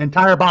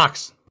 Entire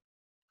box.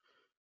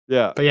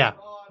 Yeah, but yeah,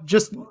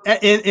 just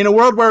in a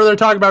world where they're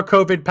talking about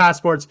COVID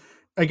passports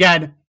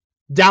again,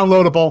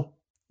 downloadable.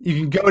 You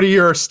can go to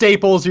your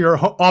Staples, your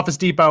Office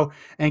Depot,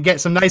 and get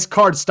some nice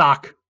card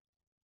stock.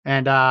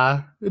 And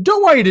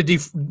don't want you to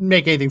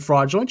make anything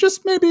fraudulent.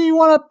 Just maybe you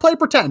want to play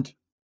pretend.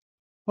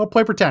 Well,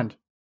 play pretend.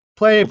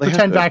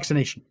 Pretend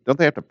vaccination. Don't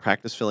they have to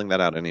practice filling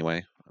that out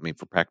anyway? I mean,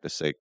 for practice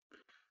sake.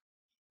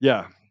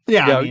 Yeah.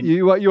 I mean,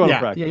 you want to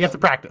practice. Yeah, you have to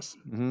practice.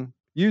 Mm-hmm.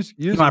 Use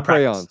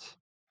crayons.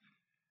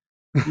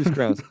 Use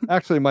crayons.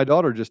 Actually, my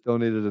daughter just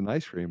donated an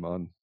ice cream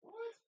on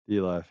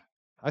D-Live.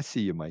 I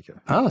see you,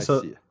 Micah. Oh,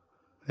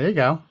 there you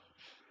go.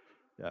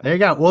 Yeah. There you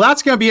go. Well,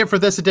 that's going to be it for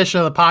this edition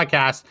of the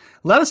podcast.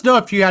 Let us know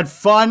if you had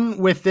fun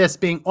with this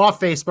being off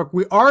Facebook.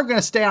 We are going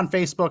to stay on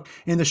Facebook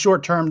in the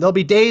short term. There'll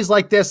be days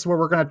like this where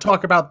we're going to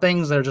talk about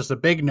things that are just a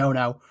big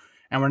no-no,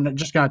 and we're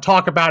just going to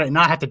talk about it and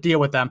not have to deal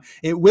with them.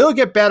 It will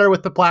get better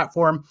with the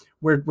platform.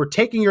 We're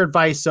taking your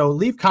advice, so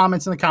leave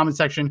comments in the comment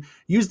section.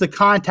 Use the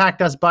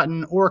contact us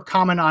button or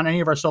comment on any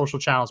of our social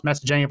channels,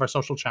 message any of our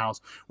social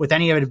channels with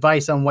any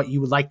advice on what you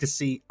would like to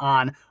see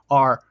on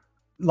our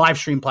live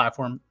stream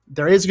platform.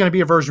 There is going to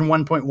be a version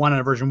 1.1 and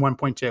a version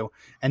 1.2,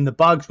 and the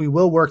bugs, we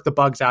will work the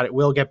bugs out. It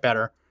will get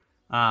better.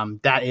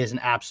 That is an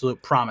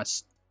absolute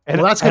promise.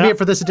 Well, that's going to be it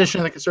for this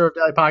edition of the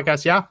Conservative Daily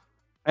Podcast. Yeah.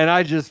 And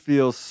I just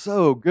feel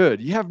so good.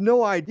 You have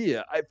no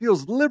idea. It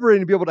feels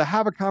liberating to be able to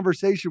have a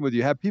conversation with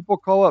you, have people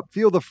call up,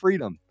 feel the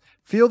freedom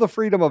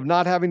of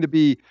not having to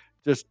be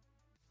just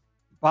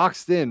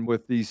boxed in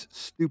with these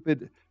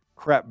stupid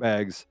crap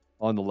bags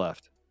on the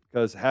left.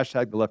 Because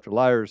hashtag the left are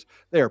liars.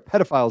 They are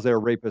pedophiles. They are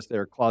rapists. They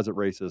are closet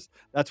racists.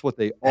 That's what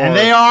they are. And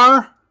they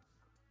are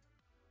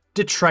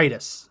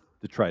detritus.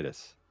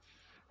 Detritus.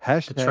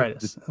 Hashtag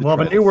detritus. We'll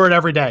have a new word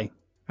every day.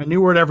 A new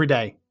word every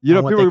day. You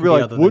know, people will be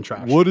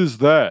like, what is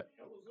that?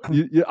 I'm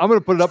going to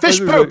put it up. Fish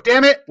poke,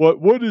 damn it.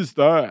 What is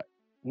that?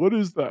 What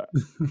is that?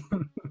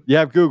 You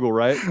have Google,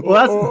 right?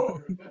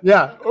 Well,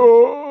 yeah.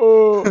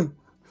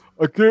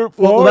 I can't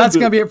find Well, that's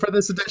going to be it for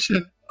this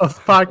edition of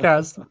the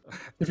podcast.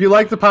 If you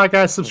like the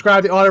podcast,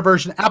 subscribe to the audio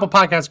version, Apple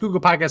Podcasts, Google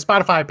Podcasts,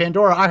 Spotify,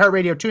 Pandora,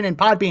 iHeartRadio, TuneIn,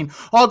 Podbean,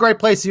 all great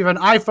places. If you have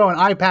an iPhone,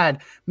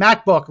 iPad,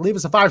 MacBook, leave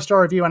us a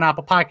 5-star review on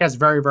Apple Podcasts.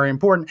 Very, very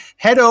important.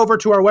 Head over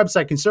to our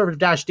website,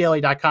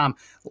 conservative-daily.com.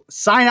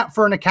 Sign up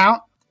for an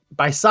account.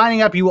 By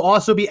signing up, you will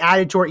also be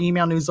added to our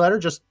email newsletter.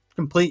 Just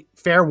complete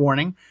fair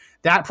warning.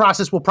 That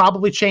process will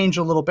probably change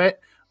a little bit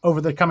over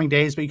the coming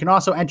days, but you can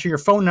also enter your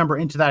phone number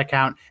into that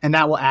account, and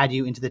that will add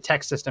you into the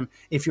text system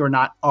if you're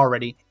not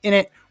already in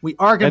it. We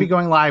are going to be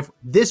going live.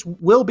 This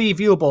will be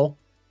viewable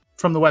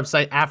from the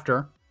website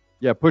after.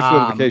 Yeah, push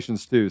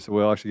notifications too, so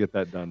we'll actually get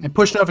that done. And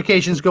push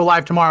notifications go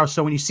live tomorrow.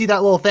 So when you see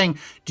that little thing,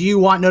 do you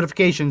want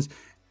notifications?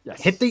 Yes.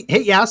 Hit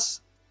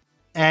yes.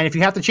 And if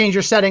you have to change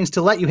your settings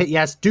to let you hit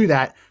yes, do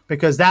that,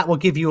 because that will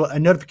give you a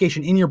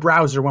notification in your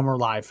browser when we're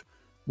live,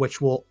 which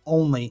will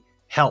only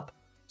help.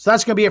 So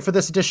that's going to be it for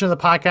this edition of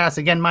the podcast.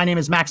 Again, my name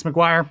is Max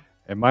McGuire.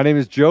 And my name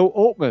is Joe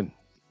Altman.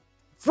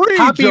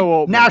 Happy Joe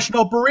Altman.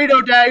 National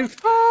Burrito Day.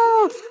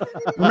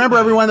 Remember,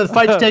 everyone, that the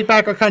fight to take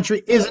back our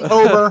country isn't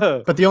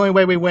over, but the only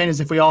way we win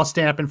is if we all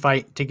stand up and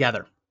fight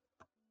together.